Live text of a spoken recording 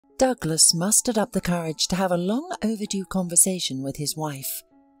Douglas mustered up the courage to have a long-overdue conversation with his wife.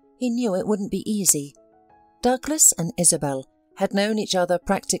 He knew it wouldn't be easy. Douglas and Isabel had known each other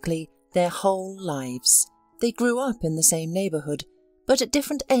practically their whole lives. They grew up in the same neighbourhood, but at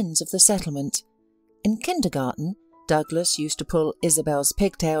different ends of the settlement. In kindergarten, Douglas used to pull Isabel's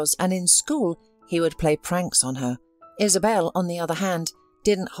pigtails, and in school he would play pranks on her. Isabel, on the other hand,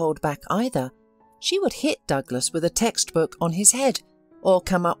 didn't hold back either. She would hit Douglas with a textbook on his head, or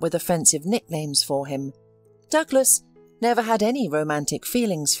come up with offensive nicknames for him. Douglas never had any romantic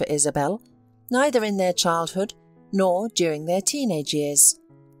feelings for Isabel, neither in their childhood nor during their teenage years.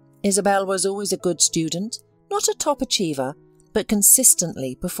 Isabel was always a good student, not a top achiever, but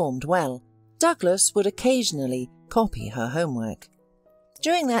consistently performed well. Douglas would occasionally copy her homework.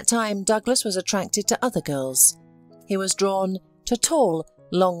 During that time, Douglas was attracted to other girls. He was drawn to tall,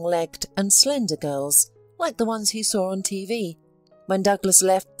 long-legged and slender girls, like the ones he saw on TV. When Douglas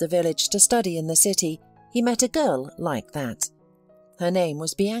left the village to study in the city, he met a girl like that. Her name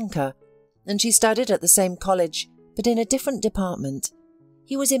was Bianca, and she studied at the same college, but in a different department.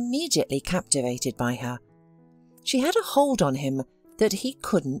 He was immediately captivated by her. She had a hold on him that he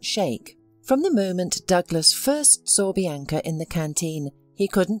couldn't shake. From the moment Douglas first saw Bianca in the canteen, he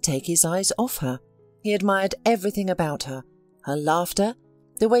couldn't take his eyes off her. He admired everything about her: her laughter,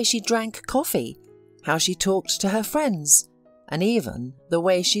 the way she drank coffee, how she talked to her friends, and even the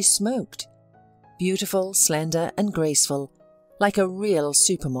way she smoked. Beautiful, slender and graceful, like a real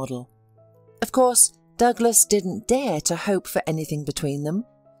supermodel. Of course, Douglas didn't dare to hope for anything between them,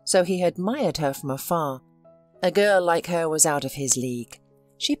 so he admired her from afar. A girl like her was out of his league.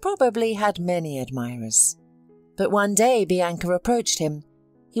 She probably had many admirers. But one day Bianca approached him.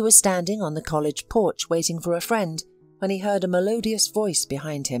 He was standing on the college porch waiting for a friend when he heard a melodious voice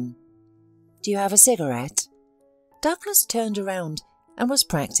behind him. "Do you have a cigarette?" Douglas turned around and was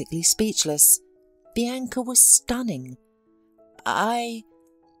practically speechless. Bianca was stunning. I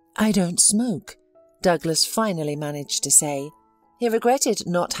don't smoke," Douglas finally managed to say. He regretted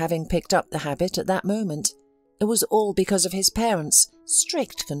not having picked up the habit at that moment. It was all because of his parents'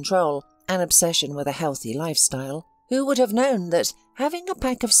 strict control and obsession with a healthy lifestyle. Who would have known that having a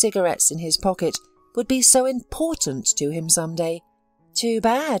pack of cigarettes in his pocket would be so important to him someday? "Too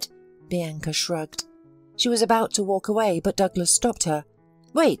bad," Bianca shrugged. She was about to walk away, but Douglas stopped her.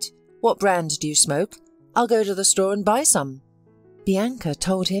 "Wait, what brand do you smoke? I'll go to the store and buy some." Bianca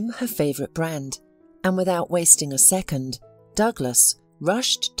told him her favourite brand, and without wasting a second, Douglas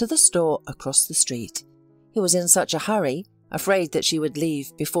rushed to the store across the street. He was in such a hurry, afraid that she would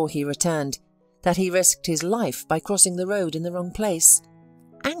leave before he returned, that he risked his life by crossing the road in the wrong place.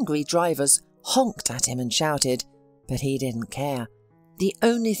 Angry drivers honked at him and shouted, but he didn't care. The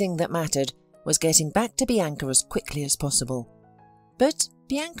only thing that mattered was getting back to Bianca as quickly as possible. But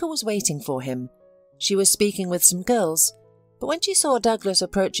Bianca was waiting for him. She was speaking with some girls, but when she saw Douglas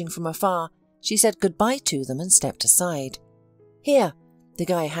approaching from afar, she said goodbye to them and stepped aside. "Here," the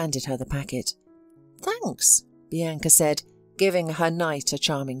guy handed her the packet. "Thanks," Bianca said, giving her knight a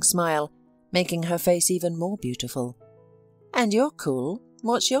charming smile, making her face even more beautiful. "And you're cool.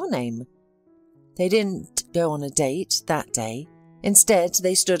 What's your name?" They didn't go on a date that day. Instead,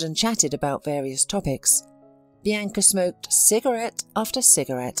 they stood and chatted about various topics. Bianca smoked cigarette after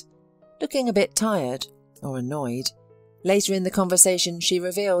cigarette, looking a bit tired or annoyed. Later in the conversation, she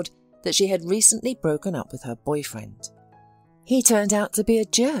revealed that she had recently broken up with her boyfriend. "He turned out to be a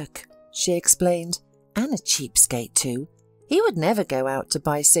jerk," she explained, "and a cheapskate too. He would never go out to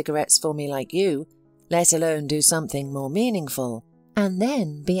buy cigarettes for me like you, let alone do something more meaningful." And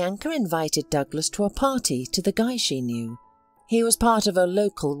then Bianca invited Douglas to a party to the guy she knew. He was part of a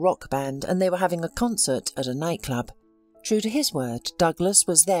local rock band and they were having a concert at a nightclub. True to his word, Douglas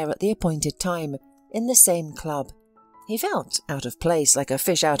was there at the appointed time, in the same club. He felt out of place, like a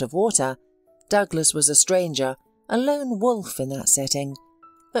fish out of water. Douglas was a stranger, a lone wolf in that setting.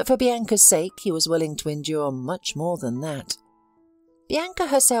 But for Bianca's sake, he was willing to endure much more than that. Bianca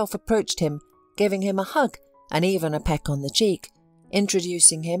herself approached him, giving him a hug and even a peck on the cheek,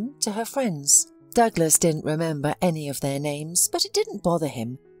 introducing him to her friends. Douglas didn't remember any of their names, but it didn't bother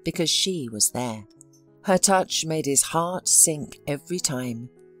him because she was there. Her touch made his heart sink every time.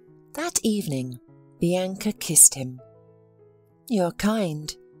 That evening, Bianca kissed him. "You're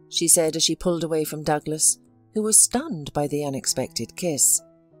kind," she said as she pulled away from Douglas, who was stunned by the unexpected kiss.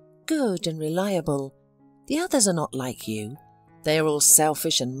 "Good and reliable. The others are not like you. They are all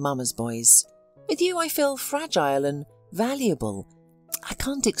selfish and mama's boys. With you I feel fragile and valuable. I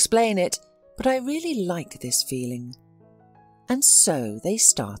can't explain it, but I really like this feeling." And so they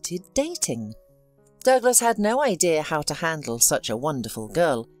started dating. Douglas had no idea how to handle such a wonderful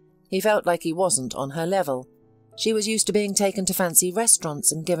girl, He felt like he wasn't on her level. She was used to being taken to fancy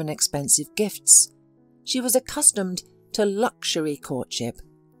restaurants and given expensive gifts. She was accustomed to luxury courtship.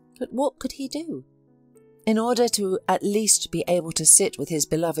 But what could he do? In order to at least be able to sit with his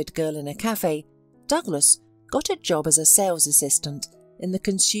beloved girl in a cafe, Douglas got a job as a sales assistant in the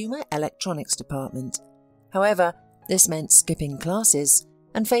consumer electronics department. However, this meant skipping classes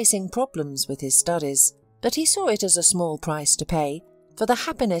and facing problems with his studies, but he saw it as a small price to pay for the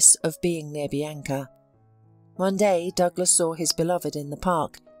happiness of being near Bianca. One day, Douglas saw his beloved in the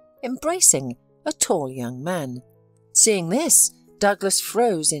park, embracing a tall young man. Seeing this, Douglas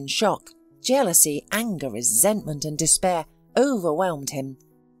froze in shock. Jealousy, anger, resentment, and despair overwhelmed him.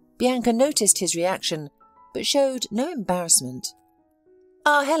 Bianca noticed his reaction, but showed no embarrassment.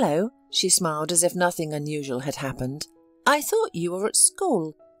 "Ah, hello," she smiled as if nothing unusual had happened. "I thought you were at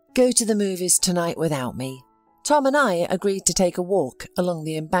school. Go to the movies tonight without me. Tom and I agreed to take a walk along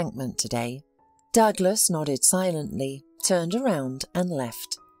the embankment today." Douglas nodded silently, turned around and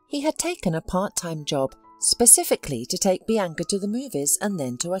left. He had taken a part-time job specifically to take Bianca to the movies and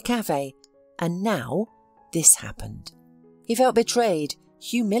then to a cafe. And now this happened. He felt betrayed,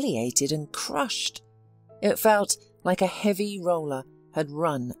 humiliated and crushed. It felt like a heavy roller had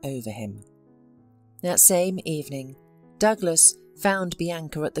run over him. That same evening, Douglas found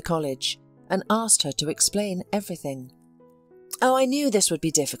Bianca at the college and asked her to explain everything. "Oh, I knew this would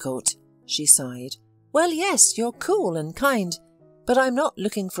be difficult," she sighed. "Well, yes, you're cool and kind, but I'm not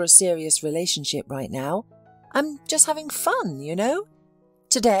looking for a serious relationship right now. I'm just having fun, you know?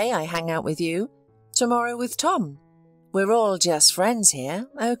 Today I hang out with you, tomorrow with Tom. We're all just friends here,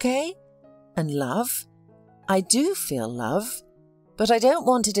 okay? And love? I do feel love, but I don't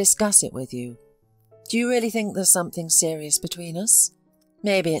want to discuss it with you. Do you really think there's something serious between us?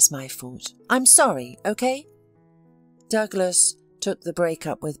 Maybe it's my fault. I'm sorry, okay?" Douglas took the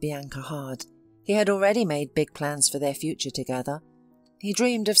breakup with Bianca hard. He had already made big plans for their future together. He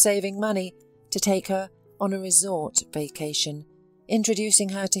dreamed of saving money to take her on a resort vacation, introducing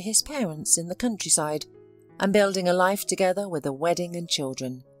her to his parents in the countryside, and building a life together with a wedding and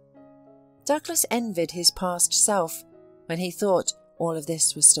children. Douglas envied his past self when he thought all of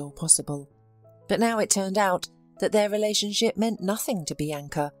this was still possible. But now it turned out that their relationship meant nothing to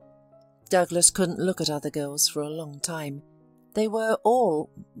Bianca. Douglas couldn't look at other girls for a long time. They were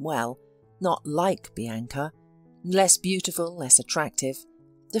all, well, not like Bianca. Less beautiful, less attractive.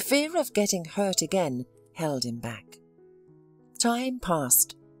 The fear of getting hurt again held him back. Time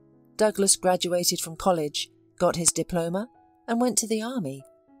passed. Douglas graduated from college, got his diploma, and went to the army.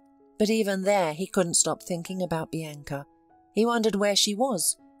 But even there he couldn't stop thinking about Bianca. He wondered where she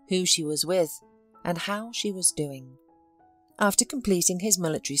was, who she was with, and how she was doing. After completing his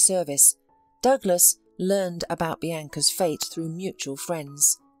military service, Douglas learned about Bianca's fate through mutual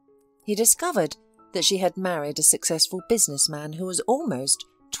friends. He discovered that she had married a successful businessman who was almost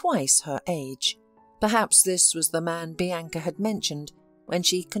twice her age. Perhaps this was the man Bianca had mentioned when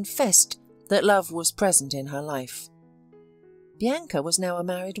she confessed that love was present in her life. Bianca was now a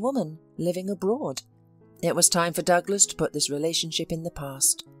married woman, living abroad. It was time for Douglas to put this relationship in the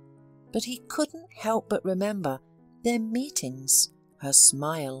past. But he couldn't help but remember their meetings, her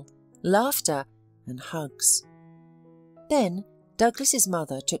smile, laughter, and hugs. Then Douglas's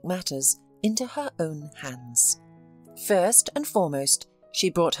mother took matters into her own hands. First and foremost, she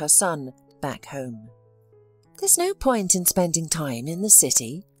brought her son back home. "There's no point in spending time in the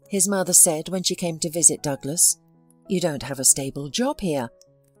city," his mother said when she came to visit Douglas. "You don't have a stable job here.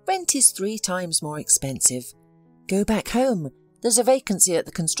 Rent is 3 times more expensive. Go back home. There's a vacancy at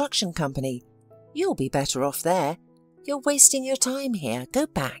the construction company. You'll be better off there. You're wasting your time here. Go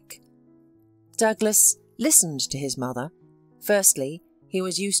back." Douglas listened to his mother. Firstly, he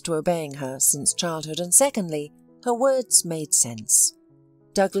was used to obeying her since childhood, and secondly, her words made sense.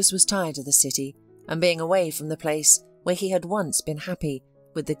 Douglas was tired of the city and being away from the place where he had once been happy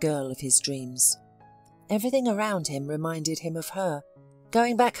with the girl of his dreams. Everything around him reminded him of her.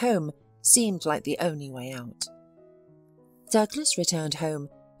 Going back home seemed like the only way out. Douglas returned home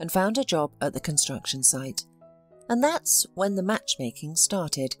and found a job at the construction site. And that's when the matchmaking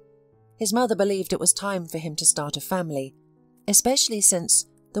started. His mother believed it was time for him to start a family, especially since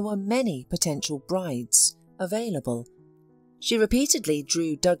there were many potential brides available. She repeatedly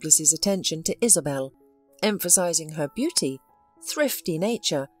drew Douglas's attention to Isabel, emphasizing her beauty, thrifty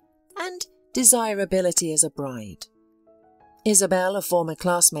nature, and desirability as a bride. Isabel, a former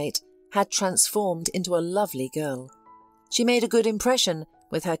classmate, had transformed into a lovely girl. She made a good impression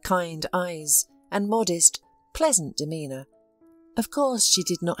with her kind eyes and modest, pleasant demeanour. Of course, she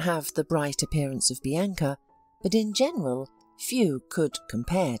did not have the bright appearance of Bianca, but in general, Few could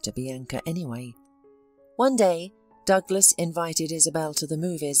compare to Bianca anyway. One day, Douglas invited Isabel to the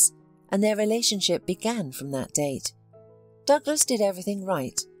movies, and their relationship began from that date. Douglas did everything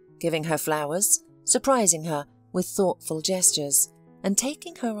right, giving her flowers, surprising her with thoughtful gestures, and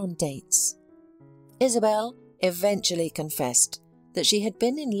taking her on dates. Isabel eventually confessed that she had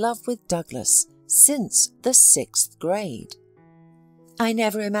been in love with Douglas since the 6th grade. "I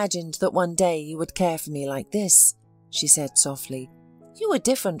never imagined that one day you would care for me like this," she said softly. "You were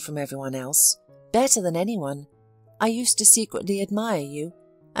different from everyone else, better than anyone. I used to secretly admire you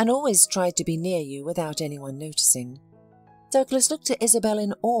and always tried to be near you without anyone noticing." Douglas looked at Isabel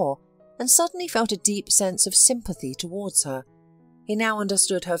in awe and suddenly felt a deep sense of sympathy towards her. He now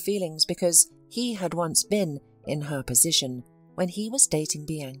understood her feelings because he had once been in her position when he was dating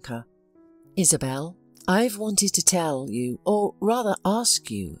Bianca. "Isabel, I've wanted to tell you, or rather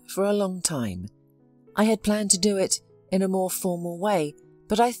ask you, for a long time. I had planned to do it in a more formal way,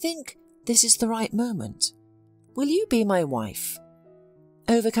 but I think this is the right moment. Will you be my wife?"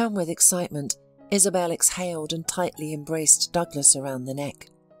 Overcome with excitement, Isabel exhaled and tightly embraced Douglas around the neck.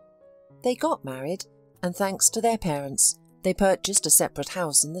 They got married, and thanks to their parents, they purchased a separate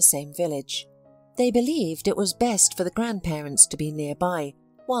house in the same village. They believed it was best for the grandparents to be nearby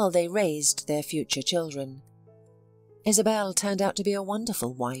while they raised their future children. Isabel turned out to be a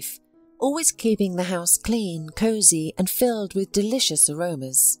wonderful wife, always keeping the house clean, cosy, and filled with delicious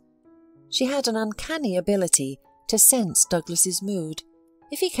aromas. She had an uncanny ability to sense Douglas's mood.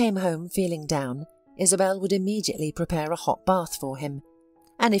 If he came home feeling down, Isabel would immediately prepare a hot bath for him,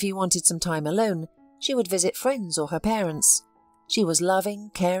 and if he wanted some time alone, she would visit friends or her parents. She was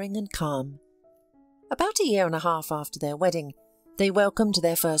loving, caring, and calm. About a year and a half after their wedding, they welcomed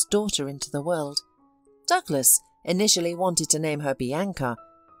their first daughter into the world. Douglas initially wanted to name her Bianca,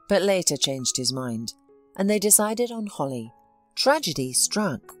 but later changed his mind, and they decided on Holly. Tragedy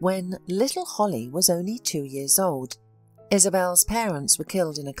struck when little Holly was only 2 years old. Isabel's parents were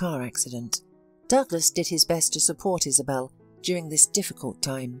killed in a car accident. Douglas did his best to support Isabel during this difficult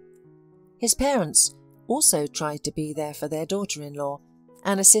time. His parents also tried to be there for their daughter-in-law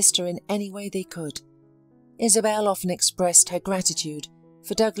and assist her in any way they could. Isabel often expressed her gratitude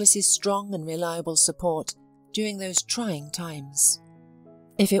for Douglas's strong and reliable support during those trying times.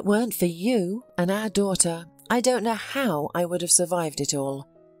 "If it weren't for you and our daughter, I don't know how I would have survived it all."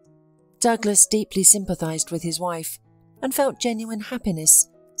 Douglas deeply sympathized with his wife and felt genuine happiness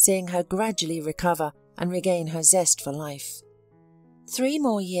seeing her gradually recover and regain her zest for life. 3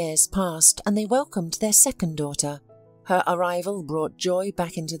 more years passed and they welcomed their second daughter. Her arrival brought joy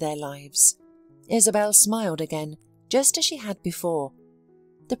back into their lives. Isabel smiled again, just as she had before.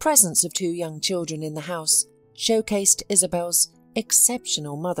 The presence of 2 young children in the house showcased Isabel's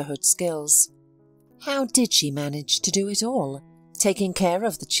exceptional motherhood skills. How did she manage to do it all? Taking care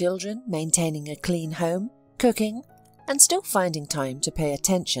of the children, maintaining a clean home, cooking, and still finding time to pay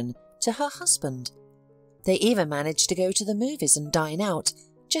attention to her husband. They even managed to go to the movies and dine out,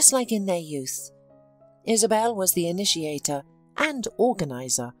 just like in their youth. Isabel was the initiator and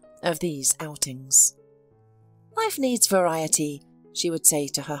organizer of these outings. "Life needs variety," she would say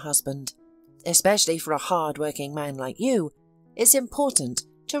to her husband. "Especially for a hard-working man like you, it's important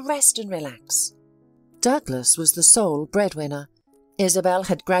to rest and relax." Douglas was the sole breadwinner. Isabel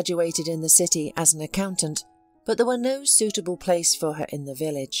had graduated in the city as an accountant, but there were no suitable place for her in the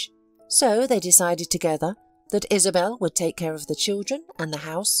village. So they decided together that Isabel would take care of the children and the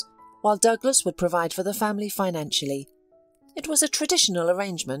house, while Douglas would provide for the family financially. It was a traditional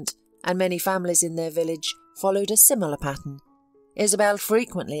arrangement, and many families in their village followed a similar pattern. Isabel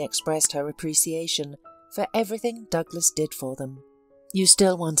frequently expressed her appreciation for everything Douglas did for them. "You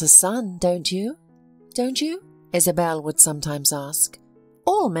still want a son, don't you? Don't you?" Isabel would sometimes ask.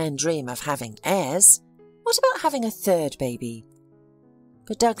 "All men dream of having heirs. What about having a 3rd baby?"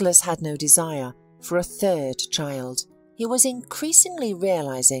 But Douglas had no desire for a 3rd child. He was increasingly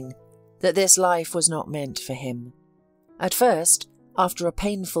realizing that this life was not meant for him. At first, after a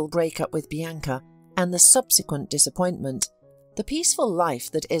painful breakup with Bianca and the subsequent disappointment, the peaceful life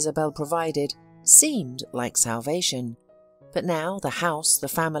that Isabel provided seemed like salvation. But now the house, the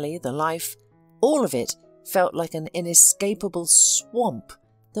family, the life, all of it felt like an inescapable swamp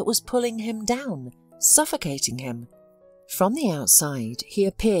that was pulling him down, suffocating him. From the outside, he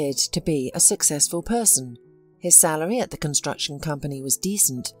appeared to be a successful person. His salary at the construction company was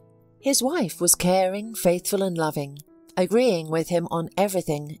decent. His wife was caring, faithful, and loving, agreeing with him on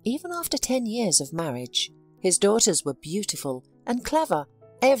everything even after 10 years of marriage. His daughters were beautiful and clever.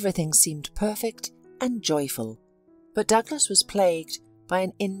 Everything seemed perfect and joyful. But Douglas was plagued by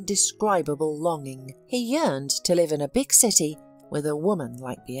an indescribable longing. He yearned to live in a big city with a woman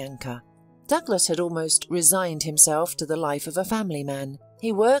like Bianca. Douglas had almost resigned himself to the life of a family man.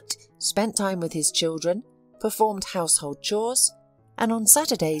 He worked, spent time with his children, performed household chores, and on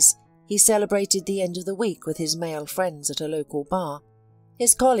Saturdays he celebrated the end of the week with his male friends at a local bar.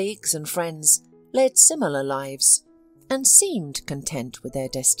 His colleagues and friends led similar lives and seemed content with their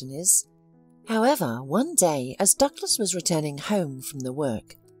destinies. However, one day, as Douglas was returning home from the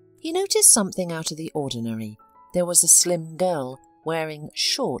work, he noticed something out of the ordinary. There was a slim girl wearing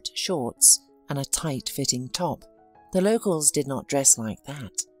short shorts and a tight-fitting top. The locals did not dress like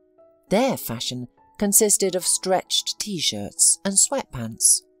that. Their fashion consisted of stretched t-shirts and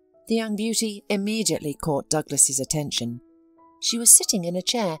sweatpants. The young beauty immediately caught Douglas's attention. She was sitting in a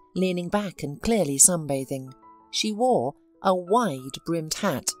chair, leaning back and clearly sunbathing. She wore a wide-brimmed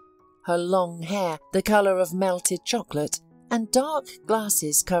hat, her long hair the colour of melted chocolate, and dark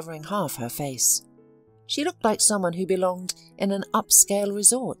glasses covering half her face. She looked like someone who belonged in an upscale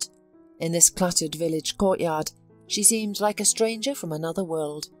resort. In this cluttered village courtyard, she seemed like a stranger from another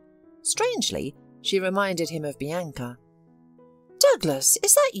world. Strangely, she reminded him of Bianca. "Douglas,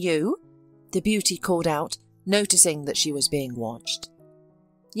 is that you?" the beauty called out, noticing that she was being watched.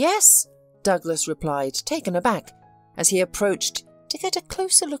 "Yes," Douglas replied, taken aback, as he approached to get a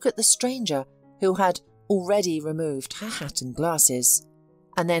closer look at the stranger who had already removed her hat and glasses.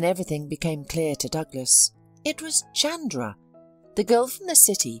 And then everything became clear to Douglas. It was Chandra, the girl from the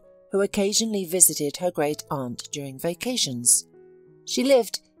city who occasionally visited her great-aunt during vacations. She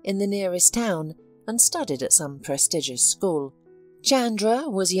lived in the nearest town and studied at some prestigious school. Chandra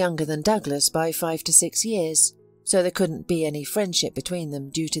was younger than Douglas by 5 to 6 years, so there couldn't be any friendship between them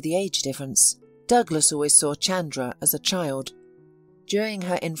due to the age difference. Douglas always saw Chandra as a child. During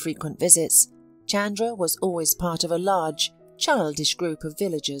her infrequent visits, Chandra was always part of a large, childish group of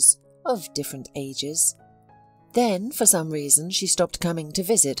villagers of different ages. Then, for some reason, she stopped coming to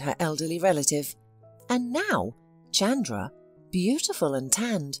visit her elderly relative, and now Chandra, beautiful and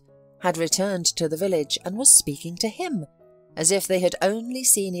tanned, had returned to the village and was speaking to him, as if they had only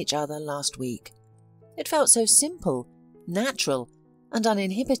seen each other last week. It felt so simple, natural, and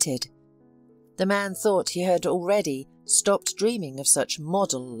uninhibited. The man thought he had already stopped dreaming of such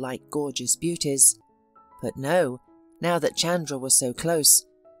model-like gorgeous beauties. But no, now that Chandra was so close,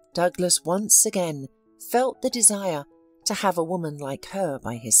 Douglas once again felt the desire to have a woman like her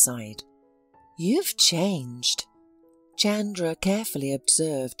by his side. "You've changed." Chandra carefully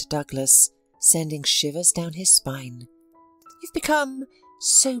observed Douglas, sending shivers down his spine. "You've become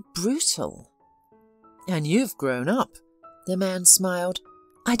so brutal." "And you've grown up." The man smiled.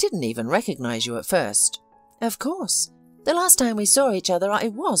 "I didn't even recognize you at first." "Of course. The last time we saw each other I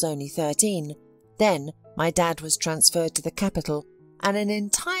was only 13. Then my dad was transferred to the capital and an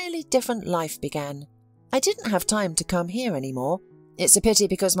entirely different life began. I didn't have time to come here anymore. It's a pity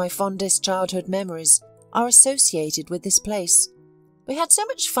because my fondest childhood memories are associated with this place. We had so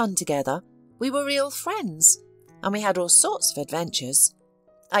much fun together. We were real friends, and we had all sorts of adventures.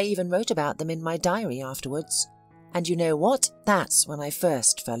 I even wrote about them in my diary afterwards. And you know what? That's when I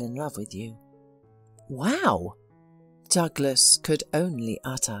first fell in love with you." "Wow!" Douglas could only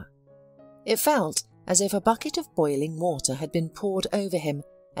utter. It felt as if a bucket of boiling water had been poured over him,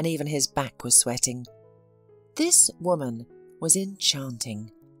 and even his back was sweating. This woman was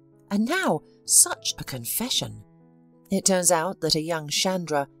enchanting. And now such a confession. It turns out that a young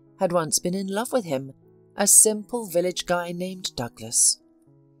Chandra had once been in love with him, a simple village guy named Douglas.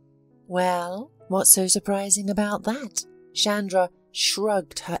 "Well, what's so surprising about that?" Chandra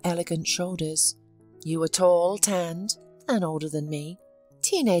shrugged her elegant shoulders. "You were tall, tanned, and older than me.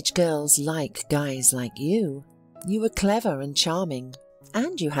 Teenage girls like guys like you. You were clever and charming,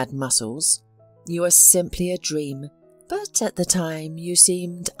 and you had muscles. You were simply a dream, but at the time you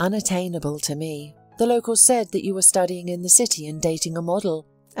seemed unattainable to me. The locals said that you were studying in the city and dating a model,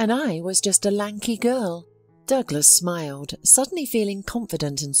 and I was just a lanky girl." Douglas smiled, suddenly feeling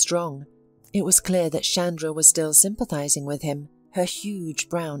confident and strong. It was clear that Chandra was still sympathizing with him. Her huge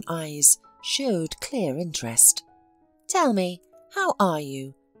brown eyes showed clear interest. "Tell me, how are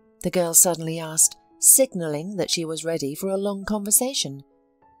you?" the girl suddenly asked, signaling that she was ready for a long conversation.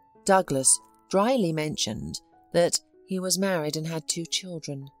 Douglas dryly mentioned that he was married and had 2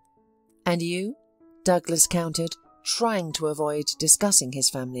 children. "And you?" Douglas countered, trying to avoid discussing his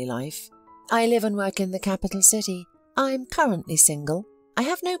family life. "I live and work in the capital city. I'm currently single. I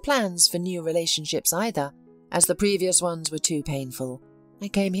have no plans for new relationships either, as the previous ones were too painful. I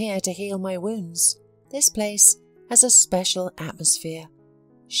came here to heal my wounds. This place has a special atmosphere,"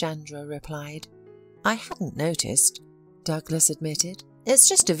 Chandra replied. "I hadn't noticed," Douglas admitted. It's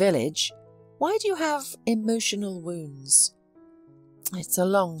just a village. Why do you have emotional wounds?" "It's a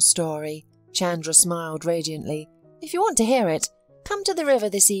long story." Chandra smiled radiantly. "If you want to hear it, come to the river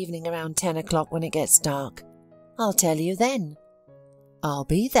this evening around 10 o'clock when it gets dark. I'll tell you then." "I'll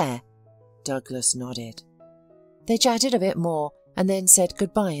be there." Douglas nodded. They chatted a bit more and then said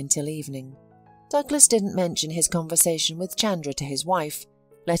goodbye until evening. Douglas didn't mention his conversation with Chandra to his wife,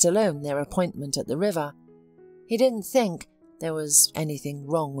 let alone their appointment at the river. He didn't think there was anything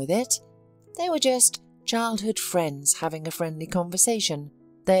wrong with it. They were just childhood friends having a friendly conversation.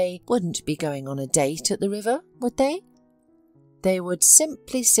 They wouldn't be going on a date at the river, would they? They would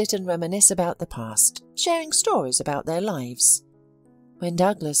simply sit and reminisce about the past, sharing stories about their lives. When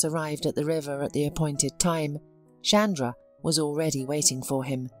Douglas arrived at the river at the appointed time, Chandra was already waiting for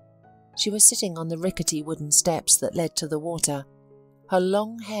him. She was sitting on the rickety wooden steps that led to the water. Her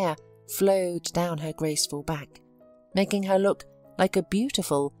long hair flowed down her graceful back, making her look like a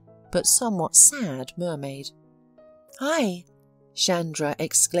beautiful but somewhat sad mermaid. "Hi!" Chandra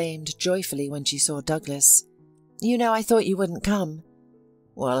exclaimed joyfully when she saw Douglas. "You know, I thought you wouldn't come."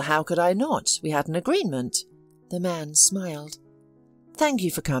 "Well, how could I not? We had an agreement." The man smiled. "Thank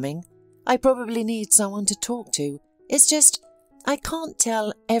you for coming. I probably need someone to talk to. It's just, I can't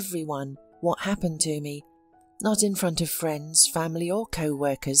tell everyone what happened to me. Not in front of friends, family or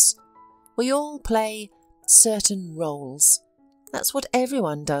co-workers. We all play certain roles. That's what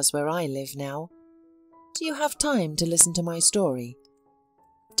everyone does where I live now. Do you have time to listen to my story?"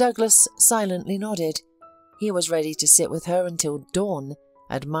 Douglas silently nodded. He was ready to sit with her until dawn,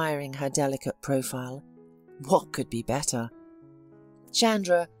 admiring her delicate profile. What could be better?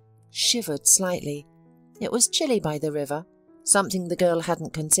 Chandra shivered slightly. It was chilly by the river, something the girl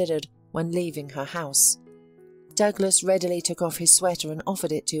hadn't considered when leaving her house. Douglas readily took off his sweater and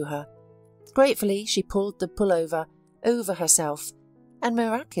offered it to her. Gratefully, she pulled the pullover over herself and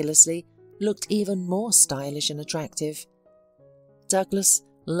miraculously looked even more stylish and attractive. Douglas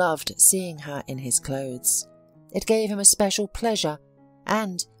loved seeing her in his clothes. It gave him a special pleasure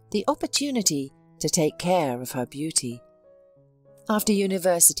and the opportunity to take care of her beauty. After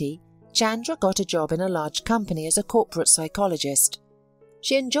university, Chandra got a job in a large company as a corporate psychologist.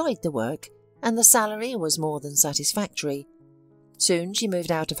 She enjoyed the work, and the salary was more than satisfactory. Soon she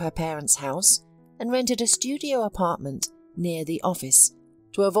moved out of her parents' house and rented a studio apartment near the office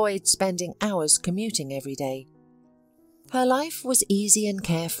to avoid spending hours commuting every day. Her life was easy and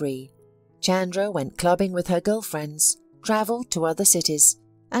carefree. Chandra went clubbing with her girlfriends, travelled to other cities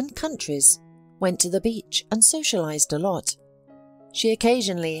and countries, went to the beach and socialised a lot. She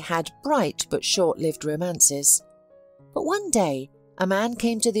occasionally had bright but short-lived romances. But one day, a man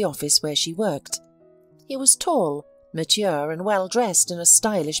came to the office where she worked. He was tall, mature and well-dressed in a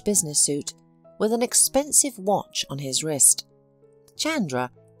stylish business suit, with an expensive watch on his wrist.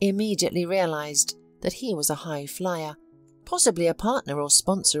 Chandra immediately realised that he was a high flyer, possibly a partner or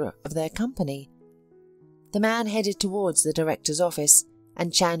sponsor of their company. The man headed towards the director's office,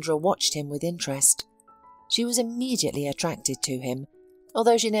 and Chandra watched him with interest. She was immediately attracted to him,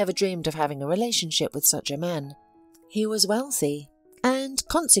 although she never dreamed of having a relationship with such a man. He was wealthy, and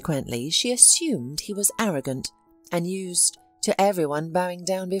consequently she assumed he was arrogant and used to everyone bowing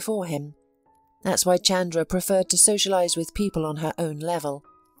down before him. That's why Chandra preferred to socialise with people on her own level.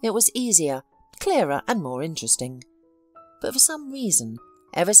 It was easier, clearer and more interesting. But for some reason,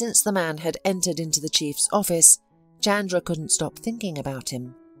 ever since the man had entered into the chief's office, Chandra couldn't stop thinking about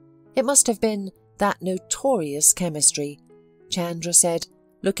him. It must have been that notorious chemistry, Chandra said,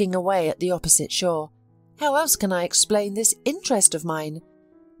 looking away at the opposite shore. How else can I explain this interest of mine?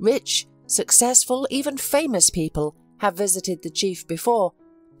 Rich, successful, even famous people have visited the chief before,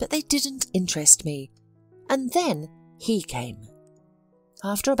 but they didn't interest me. And then he came.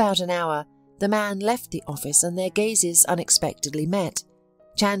 After about an hour, the man left the office and their gazes unexpectedly met.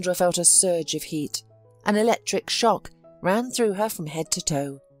 Chandra felt a surge of heat. An electric shock ran through her from head to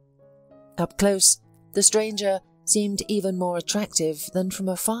toe. Up close, the stranger seemed even more attractive than from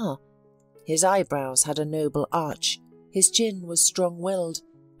afar. His eyebrows had a noble arch, his chin was strong-willed,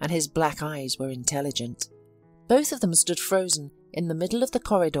 and his black eyes were intelligent. Both of them stood frozen in the middle of the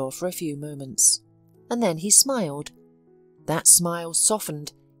corridor for a few moments, and then he smiled. That smile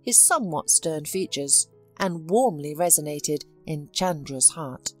softened his somewhat stern features and warmly resonated in Chandra's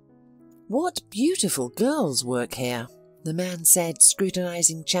heart. "What beautiful girls work here," the man said,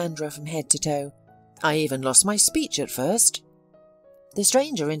 scrutinizing Chandra from head to toe. "I even lost my speech at first." The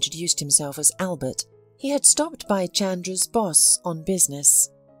stranger introduced himself as Albert. He had stopped by Chandra's boss on business.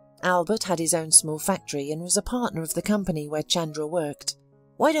 Albert had his own small factory and was a partner of the company where Chandra worked.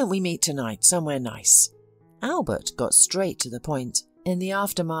 "Why don't we meet tonight somewhere nice?" Albert got straight to the point. In the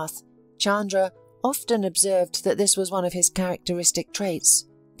aftermath, Chandra often observed that this was one of his characteristic traits,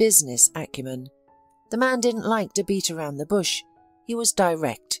 business acumen. The man didn't like to beat around the bush. He was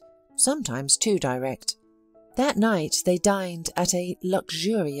direct, sometimes too direct. That night they dined at a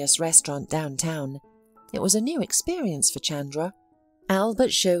luxurious restaurant downtown. It was a new experience for Chandra.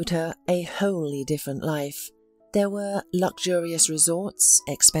 Albert showed her a wholly different life. There were luxurious resorts,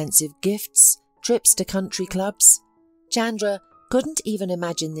 expensive gifts, trips to country clubs. Chandra couldn't even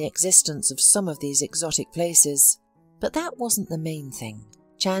imagine the existence of some of these exotic places. But that wasn't the main thing.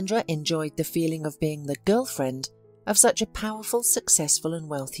 Chandra enjoyed the feeling of being the girlfriend of such a powerful, successful and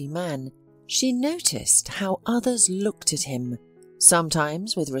wealthy man. She noticed how others looked at him,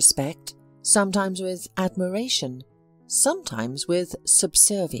 sometimes with respect, sometimes with admiration, sometimes with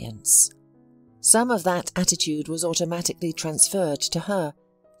subservience. Some of that attitude was automatically transferred to her.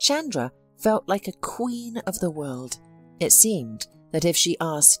 Chandra felt like a queen of the world. It seemed that if she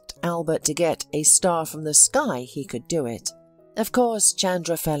asked Albert to get a star from the sky, he could do it. Of course,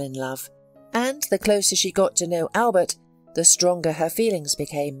 Chandra fell in love, and the closer she got to know Albert, the stronger her feelings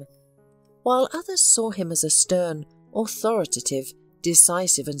became. While others saw him as a stern, authoritative,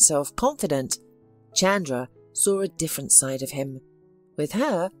 decisive and self-confident, Chandra saw a different side of him. With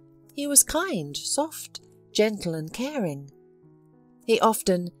her, he was kind, soft, gentle and caring. He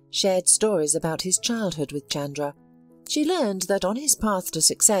often shared stories about his childhood with Chandra. She learned that on his path to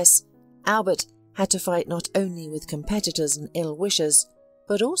success, Albert had to fight not only with competitors and ill-wishers,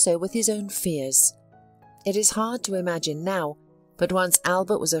 but also with his own fears. It is hard to imagine now, but once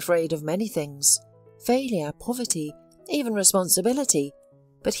Albert was afraid of many things: failure, poverty, even responsibility,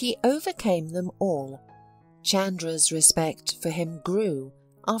 but he overcame them all. Chandra's respect for him grew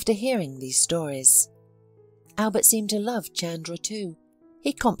after hearing these stories. Albert seemed to love Chandra too.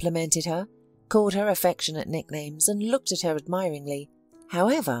 He complimented her, called her affectionate nicknames, and looked at her admiringly.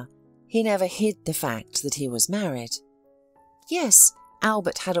 However, he never hid the fact that he was married. Yes,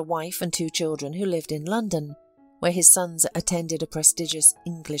 Albert had a wife and 2 children who lived in London, where his sons attended a prestigious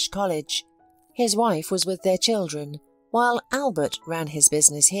English college. His wife was with their children, while Albert ran his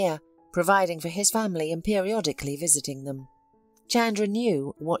business here, providing for his family and periodically visiting them. Chandra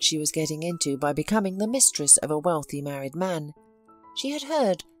knew what she was getting into by becoming the mistress of a wealthy married man. She had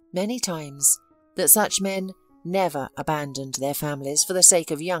heard many times that such men never abandoned their families for the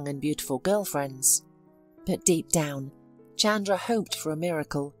sake of young and beautiful girlfriends. But deep down, Chandra hoped for a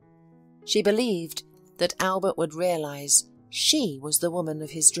miracle. She believed that Albert would realize she was the woman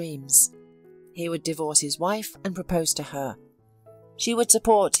of his dreams. He would divorce his wife and propose to her. She would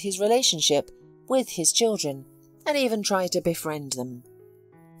support his relationship with his children and even try to befriend them.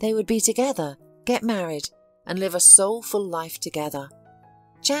 They would be together, get married, and live a soulful life together.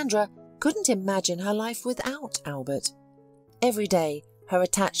 Chandra couldn't imagine her life without Albert. Every day, her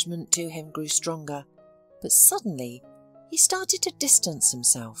attachment to him grew stronger, but suddenly he started to distance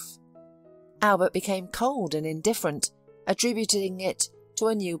himself. Albert became cold and indifferent, attributing it to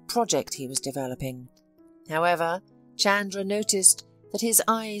a new project he was developing. However, Chandra noticed that his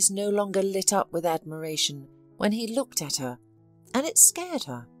eyes no longer lit up with admiration when he looked at her, and it scared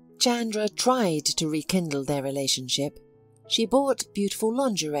her. Chandra tried to rekindle their relationship. She bought beautiful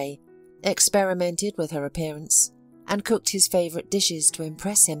lingerie, experimented with her appearance, and cooked his favourite dishes to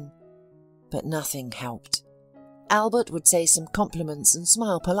impress him. But nothing helped. Albert would say some compliments and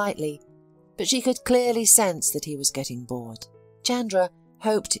smile politely, but she could clearly sense that he was getting bored. Chandra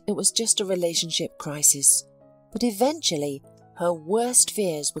hoped it was just a relationship crisis, but eventually her worst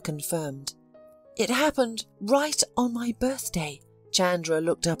fears were confirmed. "It happened right on my birthday." Chandra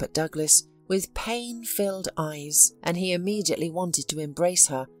looked up at Douglas with pain-filled eyes, and he immediately wanted to embrace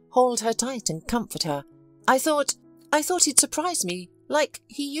her, hold her tight and comfort her. I thought he'd surprise me, like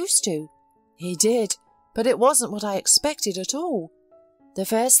he used to." "He did, but it wasn't what I expected at all." The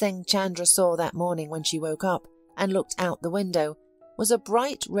first thing Chandra saw that morning when she woke up and looked out the window was a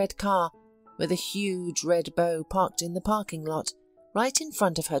bright red car with a huge red bow parked in the parking lot, right in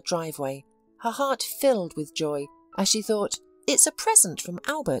front of her driveway. Her heart filled with joy as she thought, "It's a present from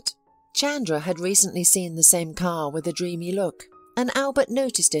Albert." Chandra had recently seen the same car with a dreamy look, and Albert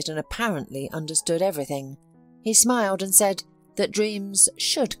noticed it and apparently understood everything. He smiled and said that dreams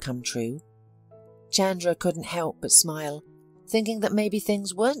should come true. Chandra couldn't help but smile, thinking that maybe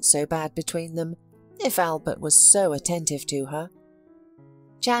things weren't so bad between them if Albert was so attentive to her.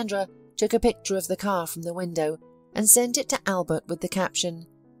 Chandra took a picture of the car from the window and sent it to Albert with the caption,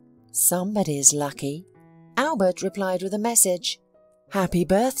 "Somebody's lucky." Albert replied with a message, "Happy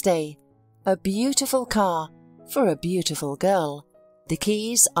birthday! A beautiful car for a beautiful girl. The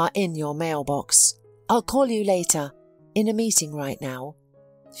keys are in your mailbox. I'll call you later. in a meeting right now."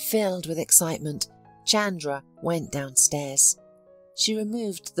 Filled with excitement, Chandra went downstairs. She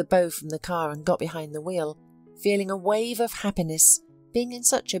removed the bow from the car and got behind the wheel, feeling a wave of happiness being in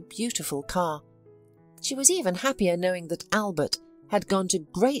such a beautiful car. She was even happier knowing that Albert had gone to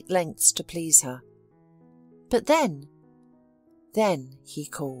great lengths to please her. But then he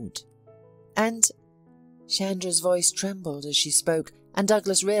called. And Chandra's voice trembled as she spoke, and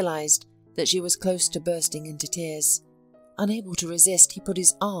Douglas realized that she was close to bursting into tears. Unable to resist, he put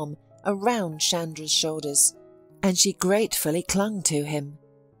his arm around Chandra's shoulders, and she gratefully clung to him.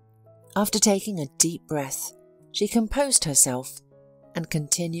 After taking a deep breath, she composed herself and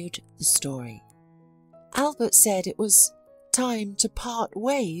continued the story. "Albert said it was time to part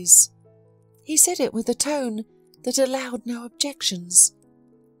ways. He said it with a tone that allowed no objections.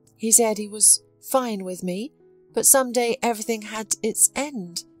 He said he was fine with me, but someday everything had its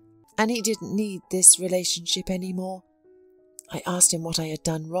end, and he didn't need this relationship anymore. I asked him what I had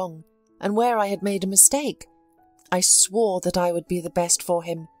done wrong, and where I had made a mistake. I swore that I would be the best for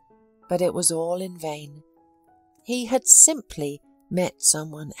him, but it was all in vain. He had simply met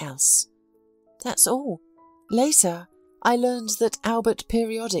someone else. That's all. Later, I learned that Albert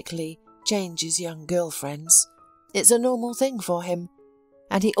periodically changes young girlfriends. It's a normal thing for him,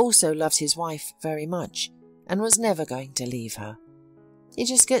 and he also loves his wife very much and was never going to leave her. He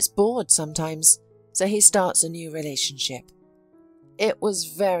just gets bored sometimes, so he starts a new relationship. It was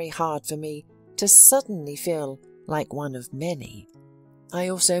very hard for me to suddenly feel like one of many. I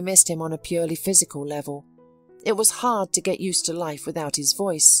also missed him on a purely physical level. It was hard to get used to life without his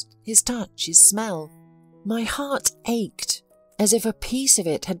voice, his touch, his smell. My heart ached, as if a piece of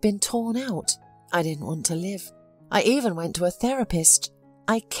it had been torn out. I didn't want to live. I even went to a therapist.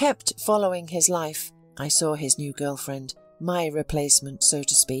 I kept following his life. I saw his new girlfriend, my replacement, so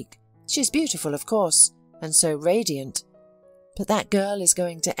to speak. She's beautiful, of course, and so radiant. But that girl is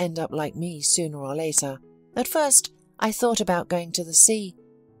going to end up like me sooner or later. At first, I thought about going to the sea,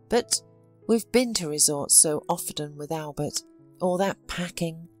 but we've been to resorts so often with Albert. All that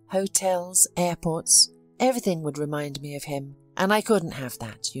packing, hotels, airports, everything would remind me of him, and I couldn't have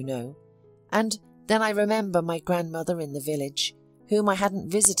that, you know. And then I remember my grandmother in the village, whom I hadn't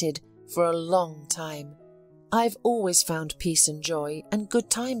visited for a long time. I've always found peace and joy and good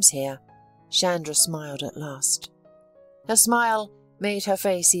times here. Chandra smiled at last. Her smile made her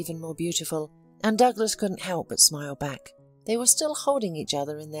face even more beautiful, and Douglas couldn't help but smile back. They were still holding each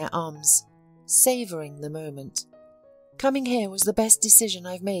other in their arms, savouring the moment. "Coming here was the best decision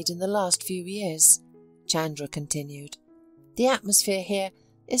I've made in the last few years," Chandra continued. "The atmosphere here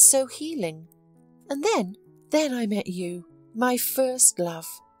is so healing. And then I met you, my first love.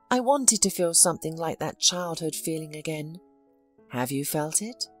 I wanted to feel something like that childhood feeling again." "Have you felt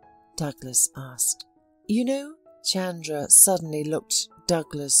it?" Douglas asked. "You know," Chandra suddenly looked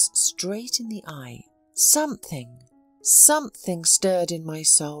Douglas straight in the eye. Something stirred in my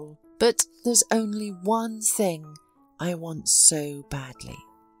soul, but there's only one thing I want so badly."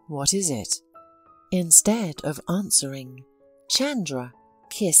 "What is it?" Instead of answering, Chandra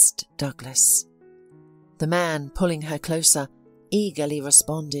kissed Douglas. The man, pulling her closer, eagerly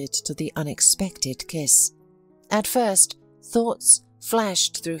responded to the unexpected kiss. At first, thoughts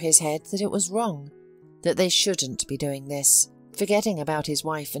flashed through his head that it was wrong, that they shouldn't be doing this, forgetting about his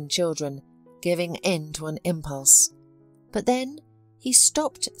wife and children, giving in to an impulse. But then he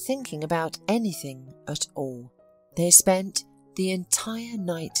stopped thinking about anything at all. They spent the entire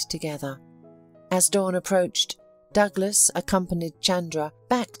night together. As dawn approached, Douglas accompanied Chandra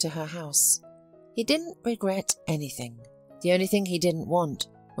back to her house. He didn't regret anything. The only thing he didn't want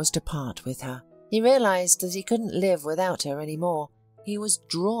was to part with her. He realized that he couldn't live without her anymore. He was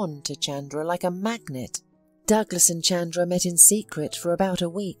drawn to Chandra like a magnet. Douglas and Chandra met in secret for about a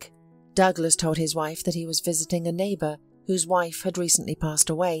week. Douglas told his wife that he was visiting a neighbour whose wife had recently passed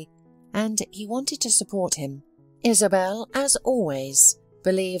away, and he wanted to support him. Isabel, as always,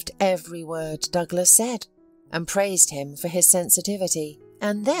 believed every word Douglas said and praised him for his sensitivity.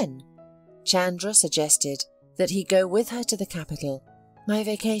 And then Chandra suggested that he go with her to the capital. "My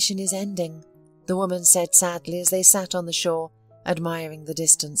vacation is ending," the woman said sadly as they sat on the shore, admiring the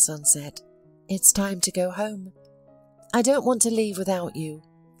distant sunset. "It's time to go home. I don't want to leave without you."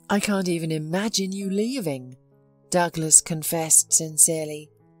 "I can't even imagine you leaving," Douglas confessed sincerely.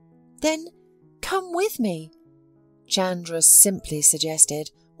 "Then come with me," Chandra simply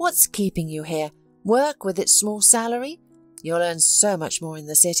suggested. "What's keeping you here? Work with its small salary? You'll earn so much more in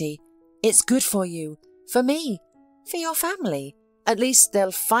the city. It's good for you, for me, for your family. At least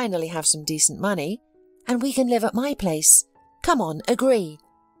they'll finally have some decent money, and we can live at my place. Come on, agree."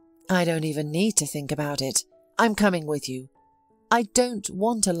 "I don't even need to think about it. I'm coming with you. I don't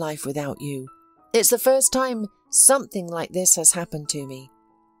want a life without you. It's the first time something like this has happened to me."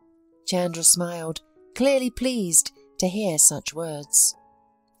 Chandra smiled, clearly pleased to hear such words.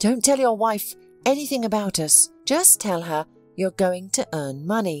 "Don't tell your wife anything about us. Just tell her you're going to earn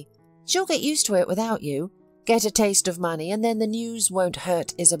money. She'll get used to it without you, get a taste of money, and then the news won't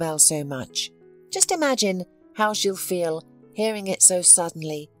hurt Isabel so much. Just imagine how she'll feel hearing it so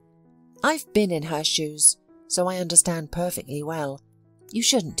suddenly. I've been in her shoes, so I understand perfectly well. You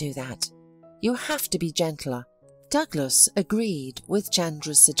shouldn't do that. You have to be gentler." Douglas agreed with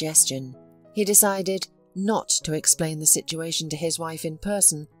Chandra's suggestion. He decided not to explain the situation to his wife in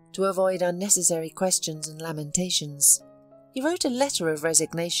person to avoid unnecessary questions and lamentations. He wrote a letter of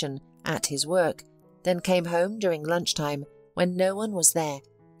resignation at his work, then came home during lunchtime when no one was there.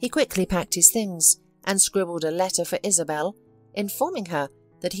 He quickly packed his things and scribbled a letter for Isabel, informing her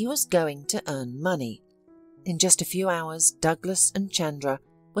that he was going to earn money. In just a few hours, Douglas and Chandra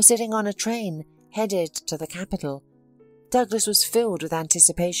were sitting on a train headed to the capital. Douglas was filled with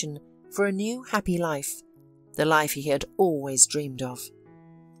anticipation for a new happy life, the life he had always dreamed of.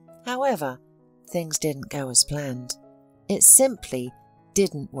 However, things didn't go as planned. It simply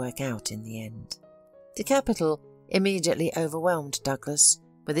didn't work out in the end. The capital immediately overwhelmed Douglas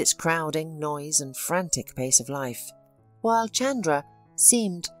with its crowding, noise and frantic pace of life, while Chandra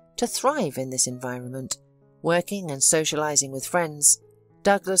seemed to thrive in this environment. Working and socializing with friends,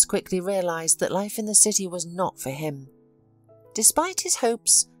 Douglas quickly realized that life in the city was not for him. Despite his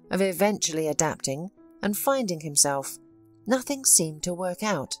hopes of eventually adapting and finding himself, nothing seemed to work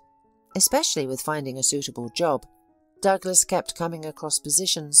out, especially with finding a suitable job. Douglas kept coming across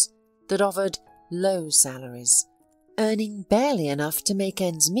positions that offered low salaries, earning barely enough to make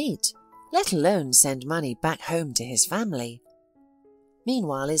ends meet, let alone send money back home to his family.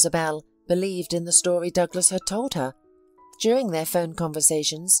 Meanwhile, Isabel believed in the story Douglas had told her. During their phone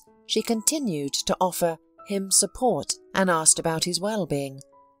conversations, she continued to offer him support and asked about his well-being,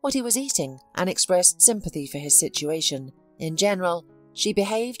 what he was eating, and expressed sympathy for his situation. In general, she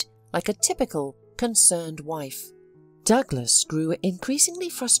behaved like a typical concerned wife. Douglas grew increasingly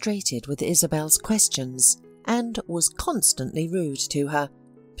frustrated with Isabel's questions and was constantly rude to her,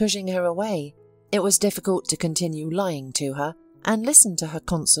 pushing her away. It was difficult to continue lying to her and listen to her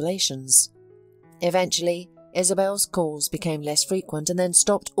consolations. Eventually, Isabel's calls became less frequent and then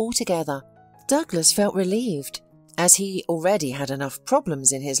stopped altogether. Douglas felt relieved, as he already had enough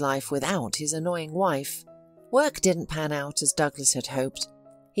problems in his life without his annoying wife. Work didn't pan out as Douglas had hoped.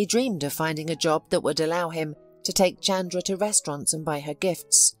 He dreamed of finding a job that would allow him to take Chandra to restaurants and buy her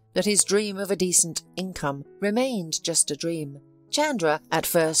gifts, but his dream of a decent income remained just a dream. Chandra at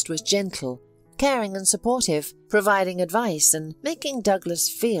first was gentle, caring and supportive, providing advice and making Douglas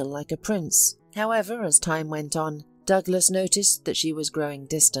feel like a prince. However, as time went on, Douglas noticed that she was growing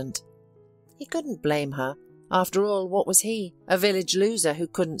distant. He couldn't blame her. After all, what was he? A village loser who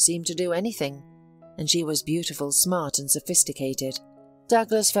couldn't seem to do anything. And she was beautiful, smart and sophisticated.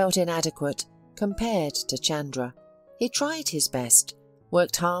 Douglas felt inadequate compared to Chandra. He tried his best,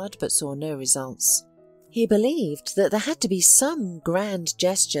 worked hard but saw no results. He believed that there had to be some grand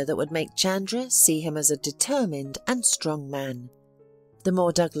gesture that would make Chandra see him as a determined and strong man. The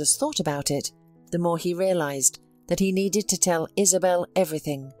more Douglas thought about it, the more he realized that he needed to tell Isabel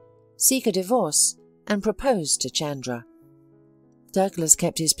everything, seek a divorce, and propose to Chandra. Douglas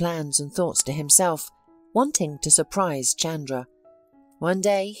kept his plans and thoughts to himself, wanting to surprise Chandra. One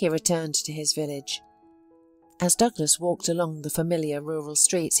day he returned to his village. As Douglas walked along the familiar rural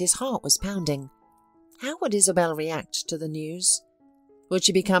streets, his heart was pounding. How would Isabel react to the news? Would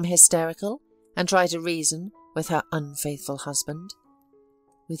she become hysterical and try to reason with her unfaithful husband?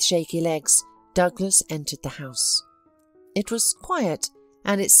 With shaky legs, Douglas entered the house. It was quiet,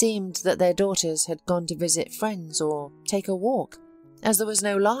 and it seemed that their daughters had gone to visit friends or take a walk, as there was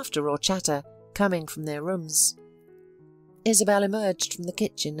no laughter or chatter coming from their rooms. Isabel emerged from the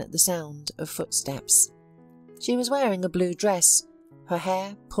kitchen at the sound of footsteps. She was wearing a blue dress, her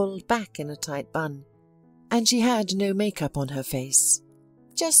hair pulled back in a tight bun, and she had no makeup on her face,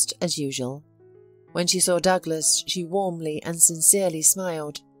 just as usual. When she saw Douglas, she warmly and sincerely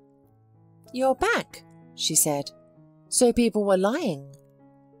smiled. "You're back," she said. "So people were lying."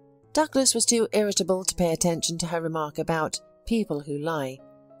 Douglas was too irritable to pay attention to her remark about people who lie.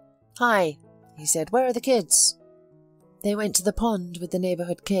 "Hi," he said. "Where are the kids?" "They went to the pond with the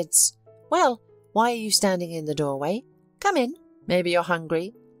neighborhood kids." "Well, why are you standing in the doorway? Come in. Maybe you're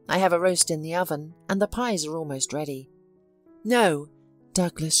hungry. I have a roast in the oven, and the pies are almost ready." "No,"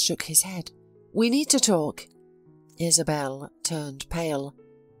 Douglas shook his head. "We need to talk." Isabel turned pale,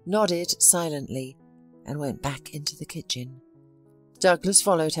 nodded silently. and went back into the kitchen. Douglas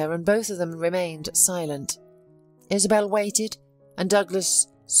followed her, and both of them remained silent. Isabel waited, and Douglas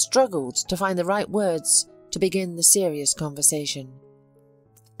struggled to find the right words to begin the serious conversation.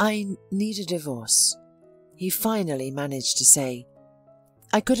 "I need a divorce," he finally managed to say.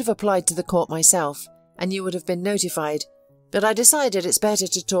 "I could have applied to the court myself, and you would have been notified, but I decided it's better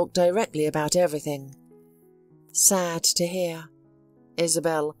to talk directly about everything." "Sad to hear."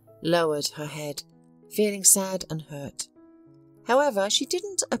 Isabel lowered her head, feeling sad and hurt. However, she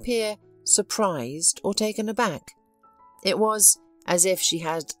didn't appear surprised or taken aback. It was as if she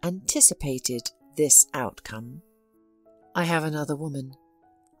had anticipated this outcome. "I have another woman.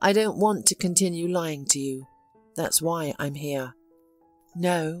 I don't want to continue lying to you. That's why I'm here."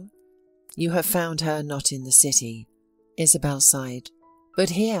 "No, you have found her not in the city," Isabel sighed,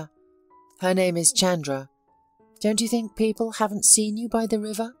 "but here. Her name is Chandra. Don't you think people haven't seen you by the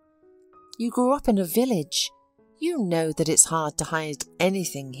river? You grew up in a village. You know that it's hard to hide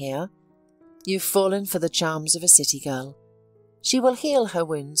anything here. You've fallen for the charms of a city girl. She will heal her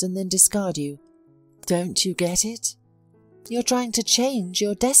wounds and then discard you. Don't you get it? You're trying to change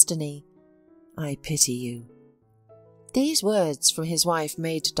your destiny. I pity you." These words from his wife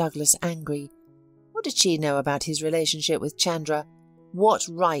made Douglas angry. What did she know about his relationship with Chandra? What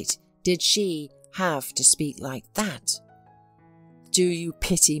right did she have to speak like that? "Do you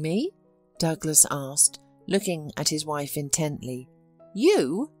pity me?" Douglas asked, looking at his wife intently.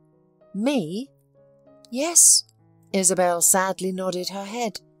 "You? Me?" "Yes." Isabel sadly nodded her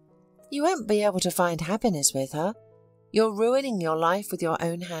head. "You won't be able to find happiness with her. You're ruining your life with your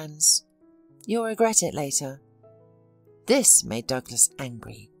own hands. You'll regret it later." This made Douglas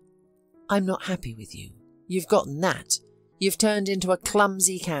angry. "I'm not happy with you. You've gotten that. You've turned into a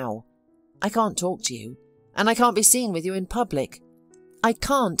clumsy cow. I can't talk to you, and I can't be seen with you in public. I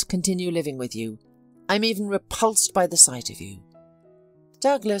can't continue living with you. I'm even repulsed by the sight of you."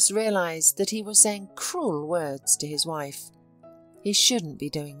 Douglas realized that he was saying cruel words to his wife. He shouldn't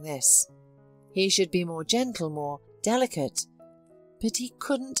be doing this. He should be more gentle, more delicate. But he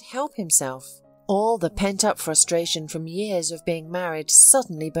couldn't help himself. All the pent-up frustration from years of being married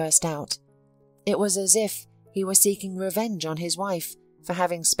suddenly burst out. It was as if he were seeking revenge on his wife for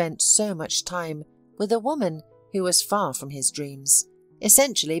having spent so much time with a woman who was far from his dreams,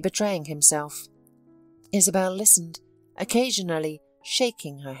 essentially betraying himself. Isabel listened, occasionally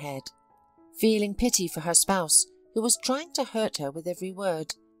shaking her head, feeling pity for her spouse who was trying to hurt her with every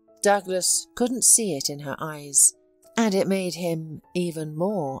word. Douglas couldn't see it in her eyes, and it made him even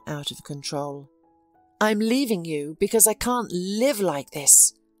more out of control. "I'm leaving you because I can't live like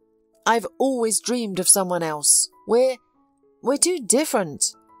this. I've always dreamed of someone else. We're too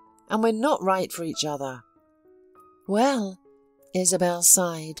different, and we're not right for each other." "Well," Isabel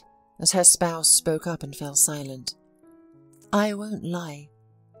sighed as her spouse spoke up and fell silent. "I won't lie.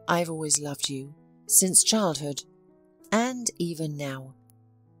 I've always loved you, since childhood, and even now.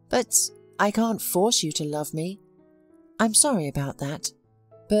 But I can't force you to love me. I'm sorry about that.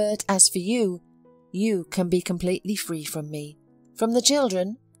 But as for you, you can be completely free from me, from the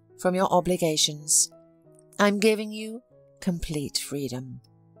children, from your obligations. I'm giving you complete freedom."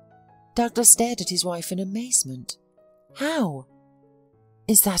 Douglas stared at his wife in amazement. "How?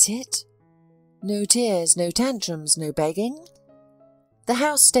 Is that it? No tears, no tantrums, no begging? The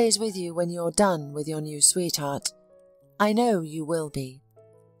house stays with you when you're done with your new sweetheart. I know you will be.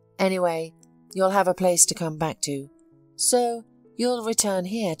 Anyway, you'll have a place to come back to, so you'll return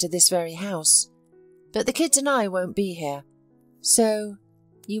here to this very house. But the kids and I won't be here, so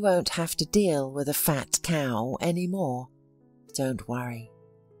you won't have to deal with a fat cow anymore. Don't worry."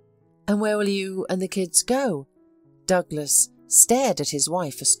 "And where will you and the kids go?" Douglas stared at his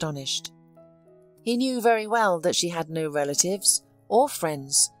wife, astonished. He knew very well that she had no relatives or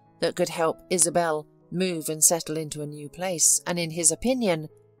friends that could help Isabel move and settle into a new place, and in his opinion,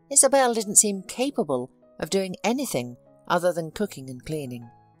 Isabel didn't seem capable of doing anything other than cooking and cleaning.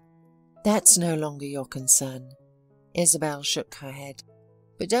 "That's no longer your concern." Isabel shook her head.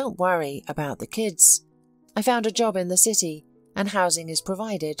 "But don't worry about the kids. I found a job in the city, and housing is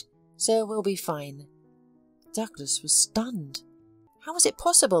provided, so we'll be fine." Douglas was stunned. How was it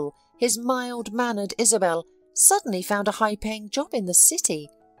possible his mild-mannered Isabel suddenly found a high-paying job in the city,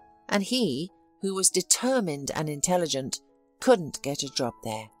 and he, who was determined and intelligent, couldn't get a job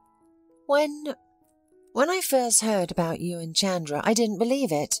there? When I first heard about you and Chandra, I didn't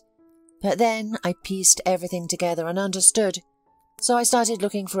believe it. But then I pieced everything together and understood, so I started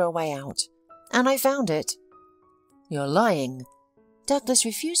looking for a way out, and I found it." "You're lying." Douglas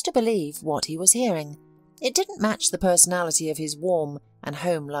refused to believe what he was hearing. It didn't match the personality of his warm and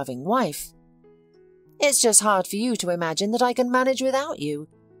home-loving wife. It's just hard for you to imagine that I can manage without you."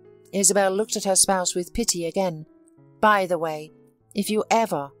 Isabel looked at her spouse with pity again. "By the way, if you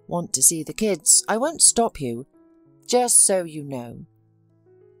ever want to see the kids, I won't stop you. Just so you know."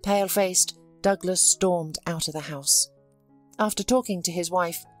 Pale-faced, Douglas stormed out of the house. After talking to his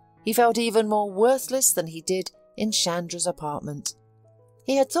wife, he felt even more worthless than he did in Chandra's apartment.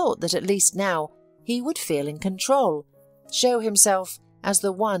 He had thought that at least now he would feel in control, show himself as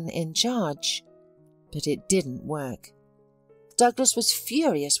the one in charge. But it didn't work. Douglas was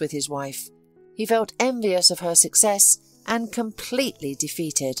furious with his wife. He felt envious of her success and completely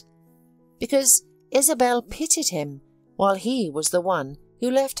defeated. Because Isabel pitied him, while he was the one who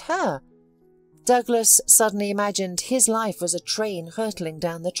left her. Douglas suddenly imagined his life was a train hurtling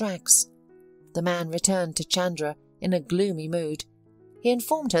down the tracks. The man returned to Chandra in a gloomy mood. He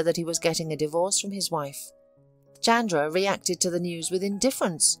informed her that he was getting a divorce from his wife. Chandra reacted to the news with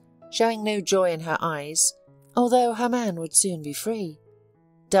indifference, showing no joy in her eyes, although her man would soon be free.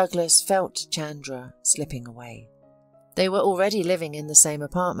 Douglas felt Chandra slipping away. They were already living in the same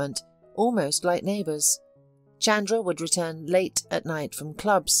apartment, almost like neighbours. Chandra would return late at night from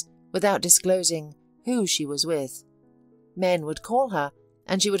clubs without disclosing who she was with. Men would call her,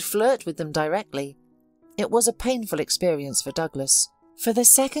 and she would flirt with them directly. It was a painful experience for Douglas. For the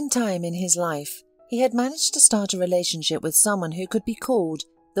second time in his life, he had managed to start a relationship with someone who could be called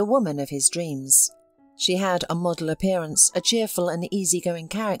the woman of his dreams. She had a model appearance, a cheerful and easygoing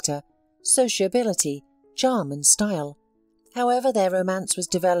character, sociability, charm and style. However, their romance was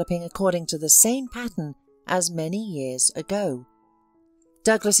developing according to the same pattern as many years ago.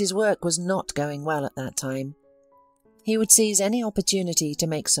 Douglas's work was not going well at that time. He would seize any opportunity to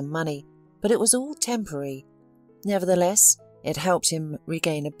make some money, but it was all temporary. Nevertheless, it helped him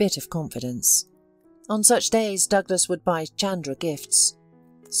regain a bit of confidence. On such days, Douglas would buy Chandra gifts.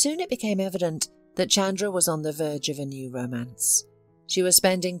 Soon it became evident that Chandra was on the verge of a new romance. She was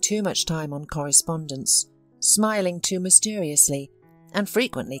spending too much time on correspondence, smiling too mysteriously, and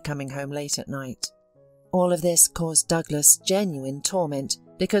frequently coming home late at night. All of this caused Douglas genuine torment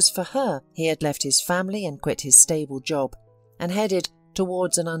because for her he had left his family and quit his stable job and headed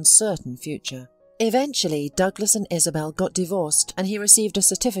towards an uncertain future. Eventually, Douglas and Isabel got divorced and he received a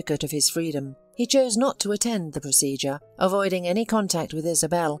certificate of his freedom. He chose not to attend the procedure, avoiding any contact with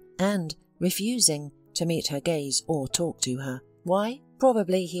Isabel and refusing to meet her gaze or talk to her. Why?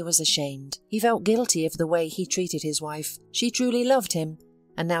 Probably he was ashamed. He felt guilty of the way he treated his wife. She truly loved him,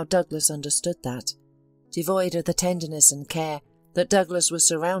 and now Douglas understood that. Devoid of the tenderness and care that Douglas was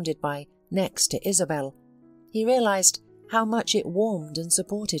surrounded by next to Isabel, he realized how much it warmed and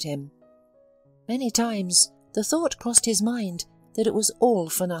supported him. Many times the thought crossed his mind that it was all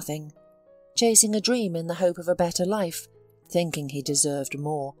for nothing, chasing a dream in the hope of a better life, thinking he deserved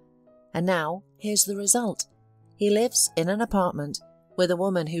more. And now, here's the result. He lives in an apartment with a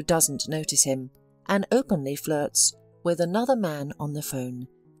woman who doesn't notice him and openly flirts with another man on the phone.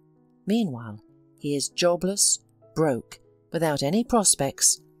 Meanwhile, he is jobless, broke, without any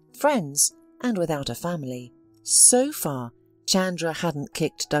prospects, friends, and without a family. So far, Chandra hadn't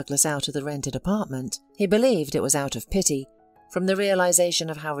kicked Douglas out of the rented apartment. He believed it was out of pity, from the realization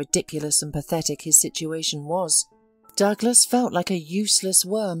of how ridiculous and pathetic his situation was. Douglas felt like a useless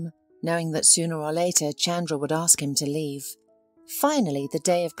worm, knowing that sooner or later Chandra would ask him to leave. Finally, the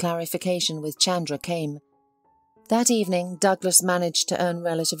day of clarification with Chandra came. That evening, Douglas managed to earn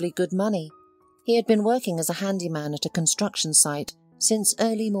relatively good money. He had been working as a handyman at a construction site since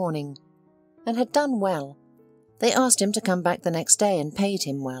early morning, and had done well. They asked him to come back the next day and paid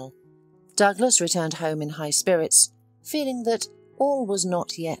him well. Douglas returned home in high spirits, feeling that all was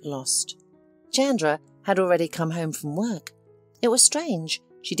not yet lost. Chandra had already come home from work. It was strange.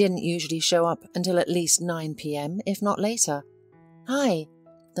 She didn't usually show up until at least 9 p.m, if not later. "Hi,"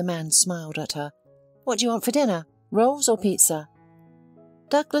 the man smiled at her. "What do you want for dinner? Rolls or pizza?"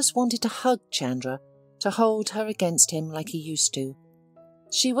 Douglas wanted to hug Chandra, to hold her against him like he used to.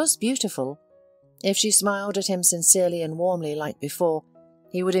 She was beautiful. If she smiled at him sincerely and warmly like before,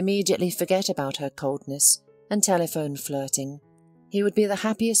 he would immediately forget about her coldness and telephone flirting. He would be the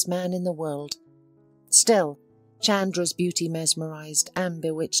happiest man in the world. Still, Chandra's beauty mesmerized and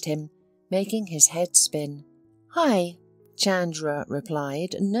bewitched him, making his head spin. "Hi," Chandra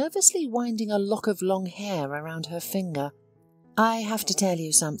replied, nervously winding a lock of long hair around her finger. "I have to tell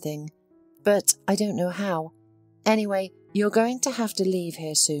you something, but I don't know how. Anyway, you're going to have to leave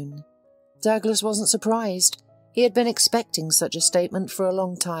here soon." Douglas wasn't surprised. He had been expecting such a statement for a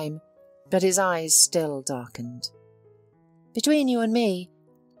long time, but his eyes still darkened. "Between you and me,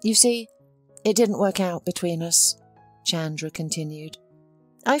 you see, it didn't work out between us," Chandra continued.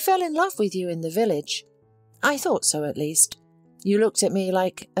 "I fell in love with you in the village. I thought so, at least. You looked at me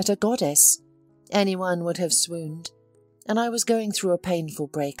like at a goddess. Anyone would have swooned. And I was going through a painful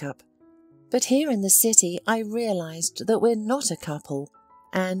breakup. But here in the city, I realised that we're not a couple,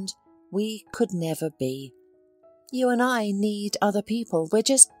 and we could never be. You and I need other people. We're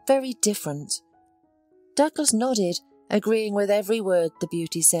just very different." Douglas nodded, agreeing with every word the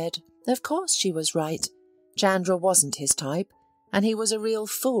beauty said. Of course she was right. Chandra wasn't his type, and he was a real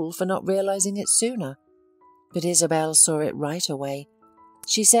fool for not realising it sooner. But Isabel saw it right away.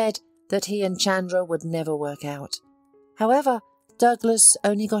 She said that he and Chandra would never work out. However, Douglas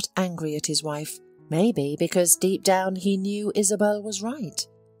only got angry at his wife, maybe because deep down he knew Isabel was right.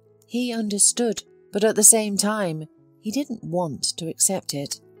 He understood, but at the same time, he didn't want to accept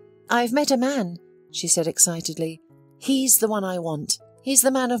it. "I've met a man," she said excitedly. "He's the one I want. He's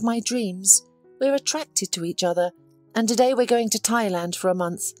the man of my dreams. We're attracted to each other, and today we're going to Thailand for a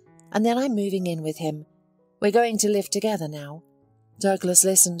month, and then I'm moving in with him. We're going to live together now." Douglas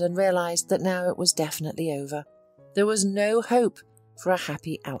listened and realised that now it was definitely over. There was no hope for a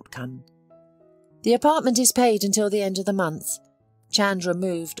happy outcome. "The apartment is paid until the end of the month." Chandra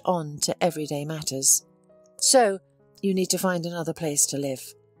moved on to everyday matters. "So, you need to find another place to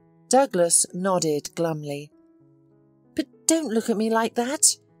live." Douglas nodded glumly. "But don't look at me like that,"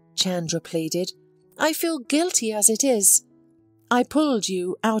 Chandra pleaded. "I feel guilty as it is. I pulled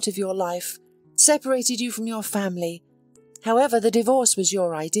you out of your life, separated you from your family. However, the divorce was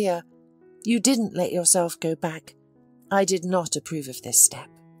your idea. You didn't let yourself go back. I did not approve of this step."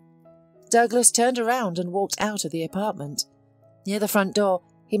 Douglas turned around and walked out of the apartment. Near the front door,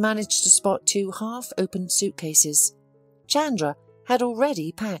 he managed to spot 2 half-opened suitcases. Chandra had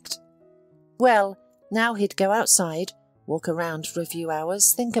already packed. Well, now he'd go outside, walk around for a few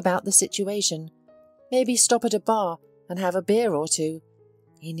hours, think about the situation. Maybe stop at a bar and have a beer or two.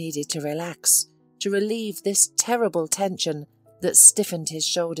 He needed to relax, to relieve this terrible tension that stiffened his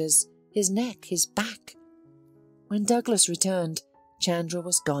shoulders, his neck, his back. When Douglas returned, Chandra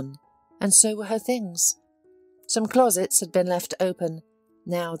was gone, and so were her things. Some closets had been left open.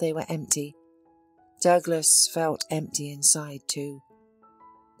 Now they were empty. Douglas felt empty inside too.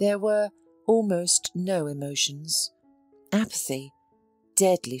 There were almost no emotions. Apathy,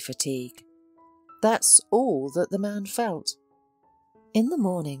 deadly fatigue. That's all that the man felt. In the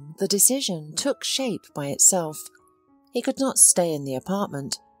morning, the decision took shape by itself. He could not stay in the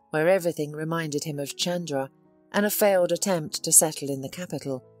apartment, where everything reminded him of Chandra and a failed attempt to settle in the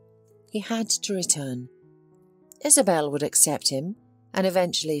capital. He had to return. Isabel would accept him and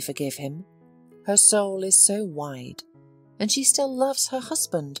eventually forgive him. Her soul is so wide, and she still loves her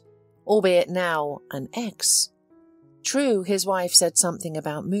husband, albeit now an ex. True, his wife said something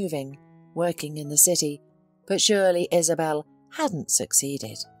about moving, working in the city, but surely Isabel hadn't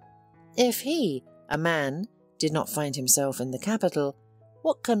succeeded. If he, a man, did not find himself in the capital,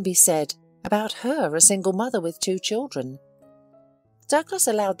 what can be said about her, a single mother with 2 children? Douglas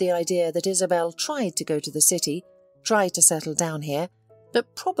allowed the idea that Isabel tried to go to the city, tried to settle down here,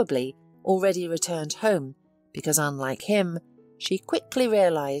 but probably already returned home, because unlike him, she quickly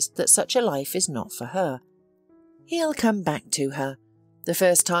realised that such a life is not for her. He'll come back to her. The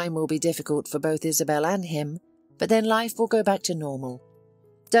first time will be difficult for both Isabel and him, but then life will go back to normal.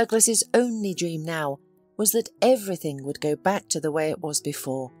 Douglas's only dream now was that everything would go back to the way it was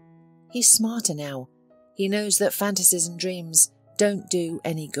before. He's smarter now. He knows that fantasies and dreams don't do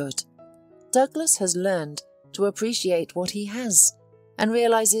any good. Douglas has learned to appreciate what he has and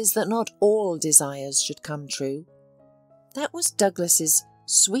realises that not all desires should come true. That was Douglas's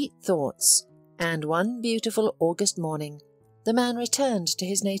sweet thoughts, and one beautiful August morning, the man returned to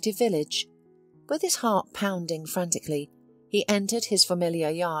his native village. With his heart pounding frantically, he entered his familiar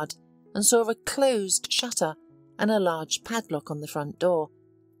yard and saw a closed shutter and a large padlock on the front door.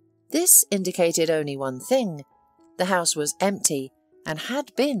 This indicated only one thing. The house was empty and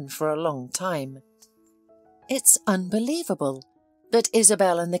had been for a long time. It's unbelievable, but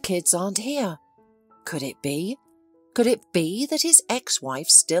Isabel and the kids aren't here. Could it be? Could it be that his ex-wife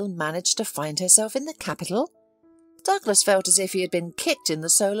still managed to find herself in the capital? Douglas felt as if he had been kicked in the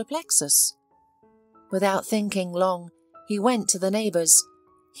solar plexus. Without thinking long, he went to the neighbours.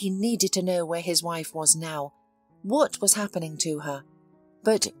 He needed to know where his wife was now, what was happening to her.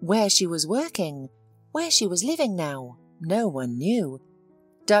 But where she was working, where she was living now, no one knew.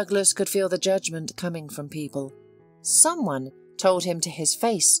 Douglas could feel the judgment coming from people. Someone told him to his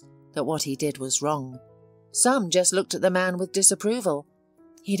face that what he did was wrong. Some just looked at the man with disapproval.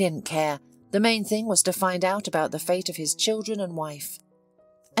 He didn't care. The main thing was to find out about the fate of his children and wife.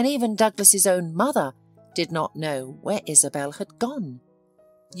 And even Douglas's own mother did not know where Isabel had gone.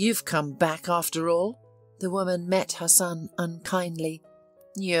 "You've come back after all," The woman met her son unkindly.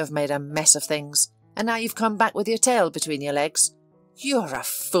 "You've made a mess of things, and now you've come back with your tail between your legs. You're a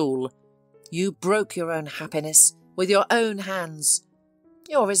fool. You broke your own happiness with your own hands.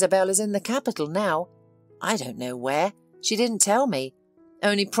 Your Isabel is in the capital now. I don't know where. She didn't tell me.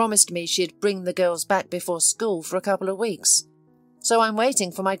 Only promised me she'd bring the girls back before school for a couple of weeks. So I'm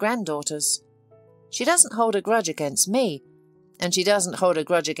waiting for my granddaughters. She doesn't hold a grudge against me, and she doesn't hold a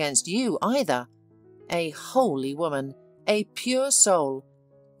grudge against you either. A holy woman, a pure soul.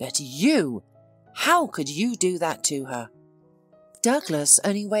 But you, how could you do that to her?" Douglas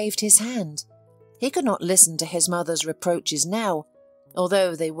only waved his hand. He could not listen to his mother's reproaches now,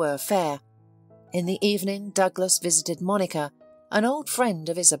 although they were fair. In the evening, Douglas visited Monica, an old friend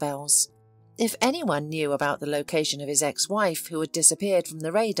of Isabel's. If anyone knew about the location of his ex-wife who had disappeared from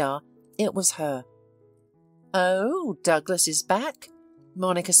the radar, it was her. "Oh, Douglas is back,"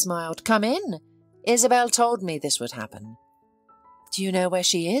 Monica smiled. "Come in. Isabel told me this would happen." "Do you know where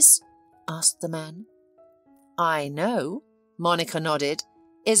she is?" asked the man. "I know," Monica nodded.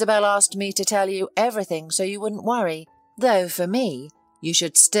 "Isabel asked me to tell you everything so you wouldn't worry. Though for me, you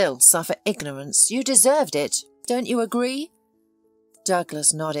should still suffer ignorance. You deserved it. Don't you agree?"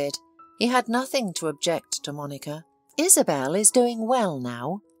 Douglas nodded. He had nothing to object to Monica. "Isabel is doing well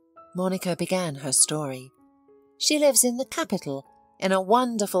now." Monica began her story. "She lives in the capital, in a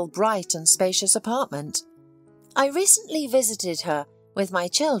wonderful, bright and spacious apartment. I recently visited her with my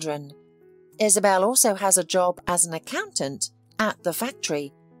children. Isabel also has a job as an accountant at the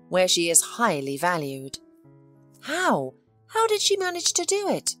factory, where she is highly valued." "How? How did she manage to do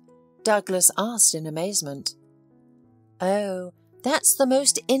it?" Douglas asked in amazement. "Oh, that's the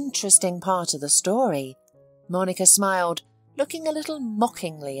most interesting part of the story." Monica smiled, looking a little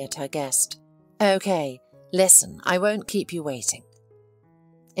mockingly at her guest. "Okay, listen, I won't keep you waiting."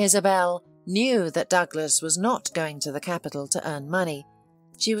 Isabel knew that Douglas was not going to the capital to earn money.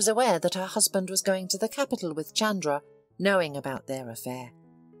 She was aware that her husband was going to the capital with Chandra, knowing about their affair.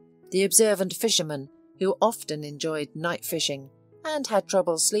 The observant fisherman, who often enjoyed night fishing and had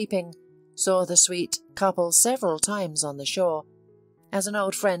trouble sleeping, saw the sweet couple several times on the shore. As an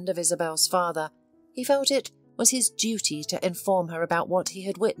old friend of Isabel's father, he felt it was his duty to inform her about what he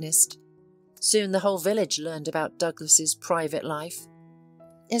had witnessed. Soon the whole village learned about Douglas's private life.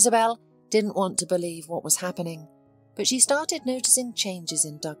 Isabel didn't want to believe what was happening, but she started noticing changes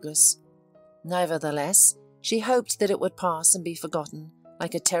in Douglas. Nevertheless, she hoped that it would pass and be forgotten,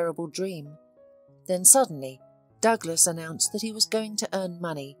 like a terrible dream. Then suddenly, Douglas announced that he was going to earn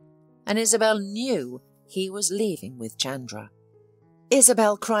money, and Isabel knew he was leaving with Chandra.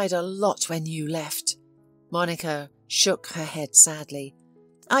 "Isabel cried a lot when you left." Monica shook her head sadly.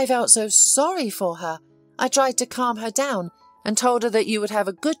 "I felt so sorry for her. I tried to calm her down and told her that you would have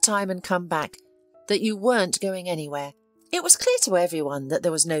a good time and come back, that you weren't going anywhere. It was clear to everyone that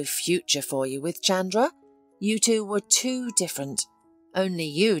there was no future for you with Chandra. You two were too different. Only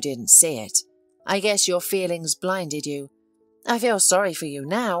you didn't see it. I guess your feelings blinded you. I feel sorry for you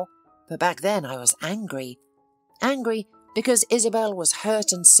now, but back then I was angry. Angry because Isabel was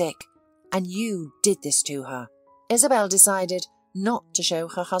hurt and sick, and you did this to her." Isabel decided not to show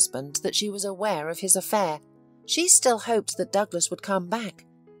her husband that she was aware of his affair. She still hoped that Douglas would come back.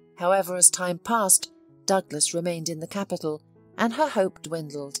 However, as time passed, Douglas remained in the capital, and her hope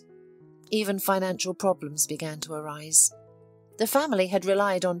dwindled. Even financial problems began to arise. The family had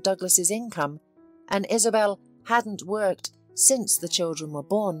relied on Douglas's income, and Isabel hadn't worked since the children were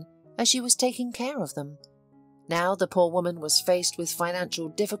born, as she was taking care of them. Now the poor woman was faced with financial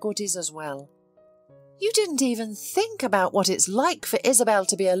difficulties as well. "You didn't even think about what it's like for Isabel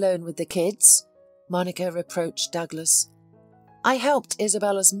to be alone with the kids," Monica reproached Douglas. "I helped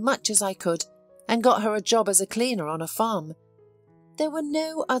Isabel as much as I could and got her a job as a cleaner on a farm. There were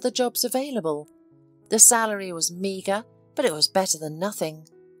no other jobs available. The salary was meagre, but it was better than nothing.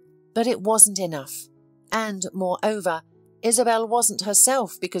 But it wasn't enough. And, moreover, Isabel wasn't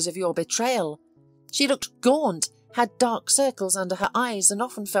herself because of your betrayal. She looked gaunt, had dark circles under her eyes, and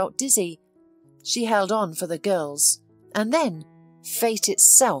often felt dizzy. She held on for the girls, and then fate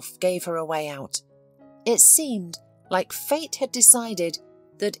itself gave her a way out. It seemed like fate had decided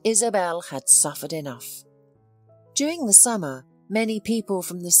that Isabel had suffered enough." During the summer, many people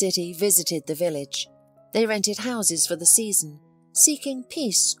from the city visited the village. They rented houses for the season, seeking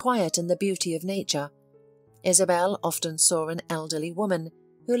peace, quiet, and the beauty of nature. Isabel often saw an elderly woman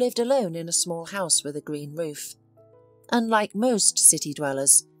who lived alone in a small house with a green roof. Unlike most city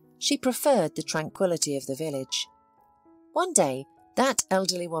dwellers, she preferred the tranquility of the village. One day, that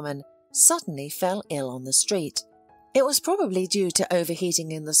elderly woman suddenly fell ill on the street. It was probably due to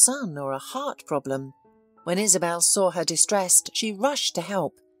overheating in the sun or a heart problem. When Isabel saw her distressed, she rushed to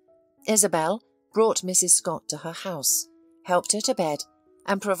help. Isabel brought Mrs. Scott to her house, helped her to bed,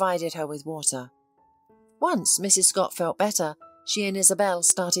 and provided her with water. Once Mrs. Scott felt better, she and Isabel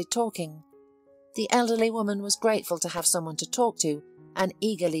started talking. The elderly woman was grateful to have someone to talk to and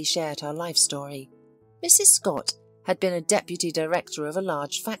eagerly shared her life story. Mrs. Scott had been a deputy director of a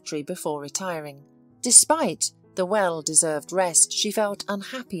large factory before retiring. Despite the well-deserved rest, she felt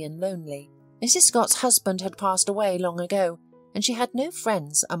unhappy and lonely. Mrs. Scott's husband had passed away long ago, and she had no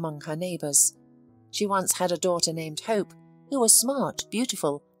friends among her neighbours. She once had a daughter named Hope, who was smart,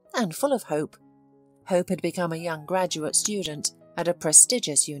 beautiful, and full of hope. Hope had become a young graduate student at a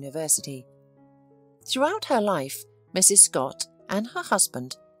prestigious university. Throughout her life, Mrs. Scott and her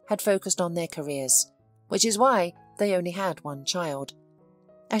husband had focused on their careers, which is why they only had one child.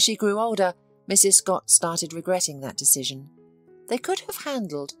 As she grew older, Mrs. Scott started regretting that decision. They could have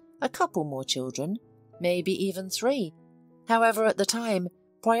handled a couple more children, maybe even 3. However, at the time,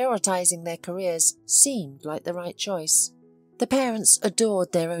 prioritizing their careers seemed like the right choice. The parents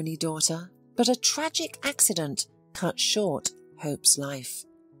adored their only daughter, but a tragic accident cut short Hope's life.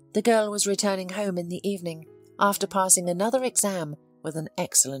 The girl was returning home in the evening after passing another exam with an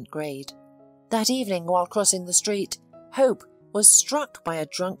excellent grade. That evening, while crossing the street, Hope was struck by a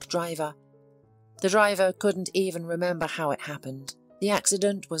drunk driver. The driver couldn't even remember how it happened. The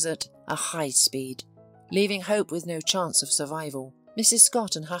accident was at a high speed, leaving Hope with no chance of survival. Mrs.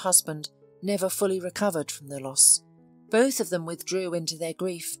 Scott and her husband never fully recovered from the loss. Both of them withdrew into their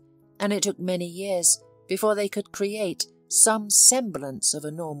grief, and it took many years before they could create some semblance of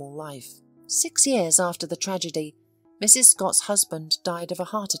a normal life. 6 years after the tragedy, Mrs. Scott's husband died of a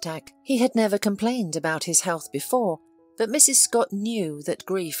heart attack. He had never complained about his health before, but Mrs. Scott knew that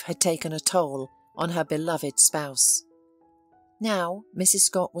grief had taken a toll on her beloved spouse. Now Mrs.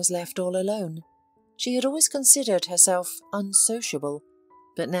 Scott was left all alone. She had always considered herself unsociable,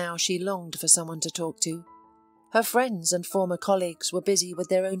 but now she longed for someone to talk to. Her friends and former colleagues were busy with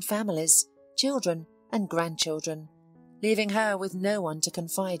their own families, children and grandchildren, leaving her with no one to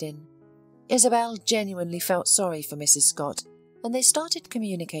confide in. Isabel genuinely felt sorry for Mrs. Scott, and they started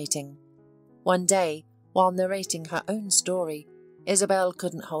communicating. One day, while narrating her own story, Isabel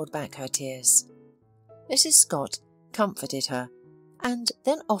couldn't hold back her tears. Mrs. Scott comforted her, and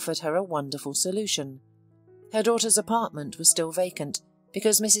then offered her a wonderful solution. Her daughter's apartment was still vacant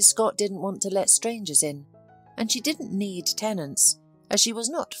because Mrs. Scott didn't want to let strangers in, and she didn't need tenants, as she was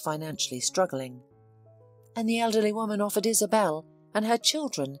not financially struggling. And the elderly woman offered Isabel and her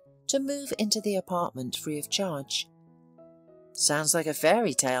children to move into the apartment free of charge. "Sounds like a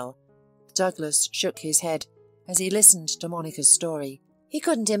fairy tale." Douglas shook his head as he listened to Monica's story. He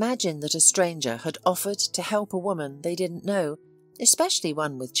couldn't imagine that a stranger had offered to help a woman they didn't know, especially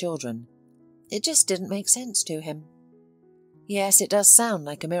one with children. It just didn't make sense to him. "Yes, it does sound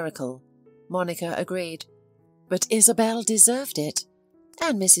like a miracle," Monica agreed. "But Isabel deserved it.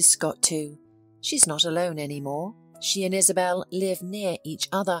 And Mrs. Scott too. She's not alone anymore. She and Isabel live near each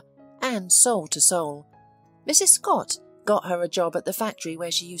other and soul to soul. Mrs. Scott got her a job at the factory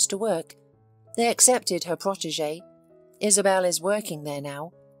where she used to work. They accepted her protégé. Isabel is working there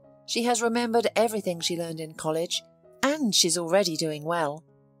now. She has remembered everything she learned in college, and she's already doing well.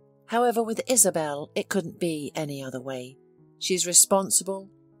 However, with Isabel, it couldn't be any other way. She's responsible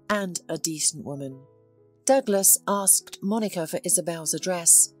and a decent woman." Douglas asked Monica for Isabel's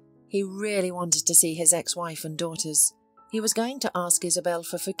address. He really wanted to see his ex-wife and daughters. He was going to ask Isabel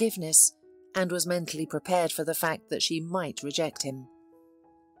for forgiveness and was mentally prepared for the fact that she might reject him.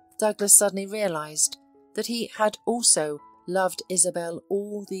 Douglas suddenly realized that he had also loved Isabel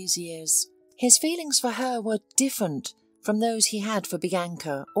all these years. His feelings for her were different from those he had for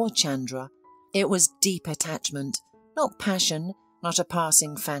Bianca or Chandra. It was deep attachment, not passion, not a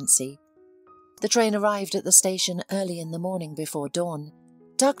passing fancy. The train arrived at the station early in the morning before dawn.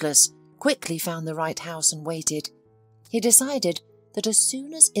 Douglas quickly found the right house and waited. He decided that as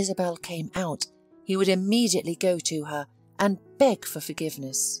soon as Isabel came out, he would immediately go to her and beg for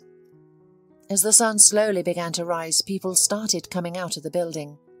forgiveness. As the sun slowly began to rise, people started coming out of the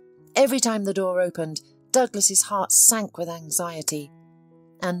building. Every time the door opened, Douglas's heart sank with anxiety.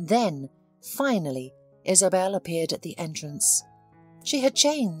 And then, finally, Isabel appeared at the entrance. She had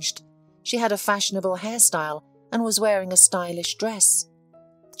changed. She had a fashionable hairstyle and was wearing a stylish dress.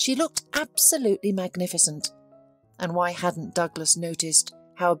 She looked absolutely magnificent. And why hadn't Douglas noticed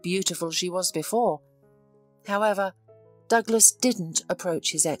how beautiful she was before? However, Douglas didn't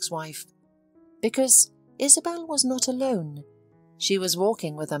approach his ex-wife, because Isabel was not alone. She was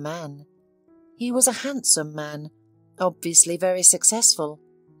walking with a man. He was a handsome man, obviously very successful.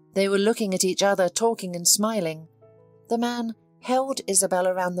 They were looking at each other, talking and smiling. The man held Isabel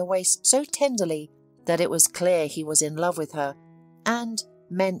around the waist so tenderly that it was clear he was in love with her and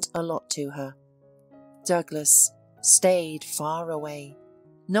meant a lot to her. Douglas stayed far away,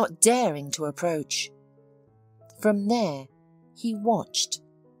 not daring to approach. From there, he watched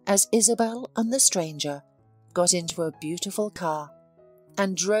as Isabel and the stranger got into a beautiful car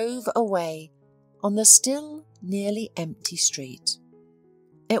and drove away on the still nearly empty street.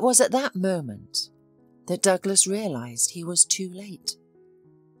 It was at that moment that Douglas realized he was too late,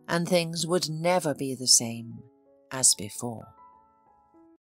 and things would never be the same as before.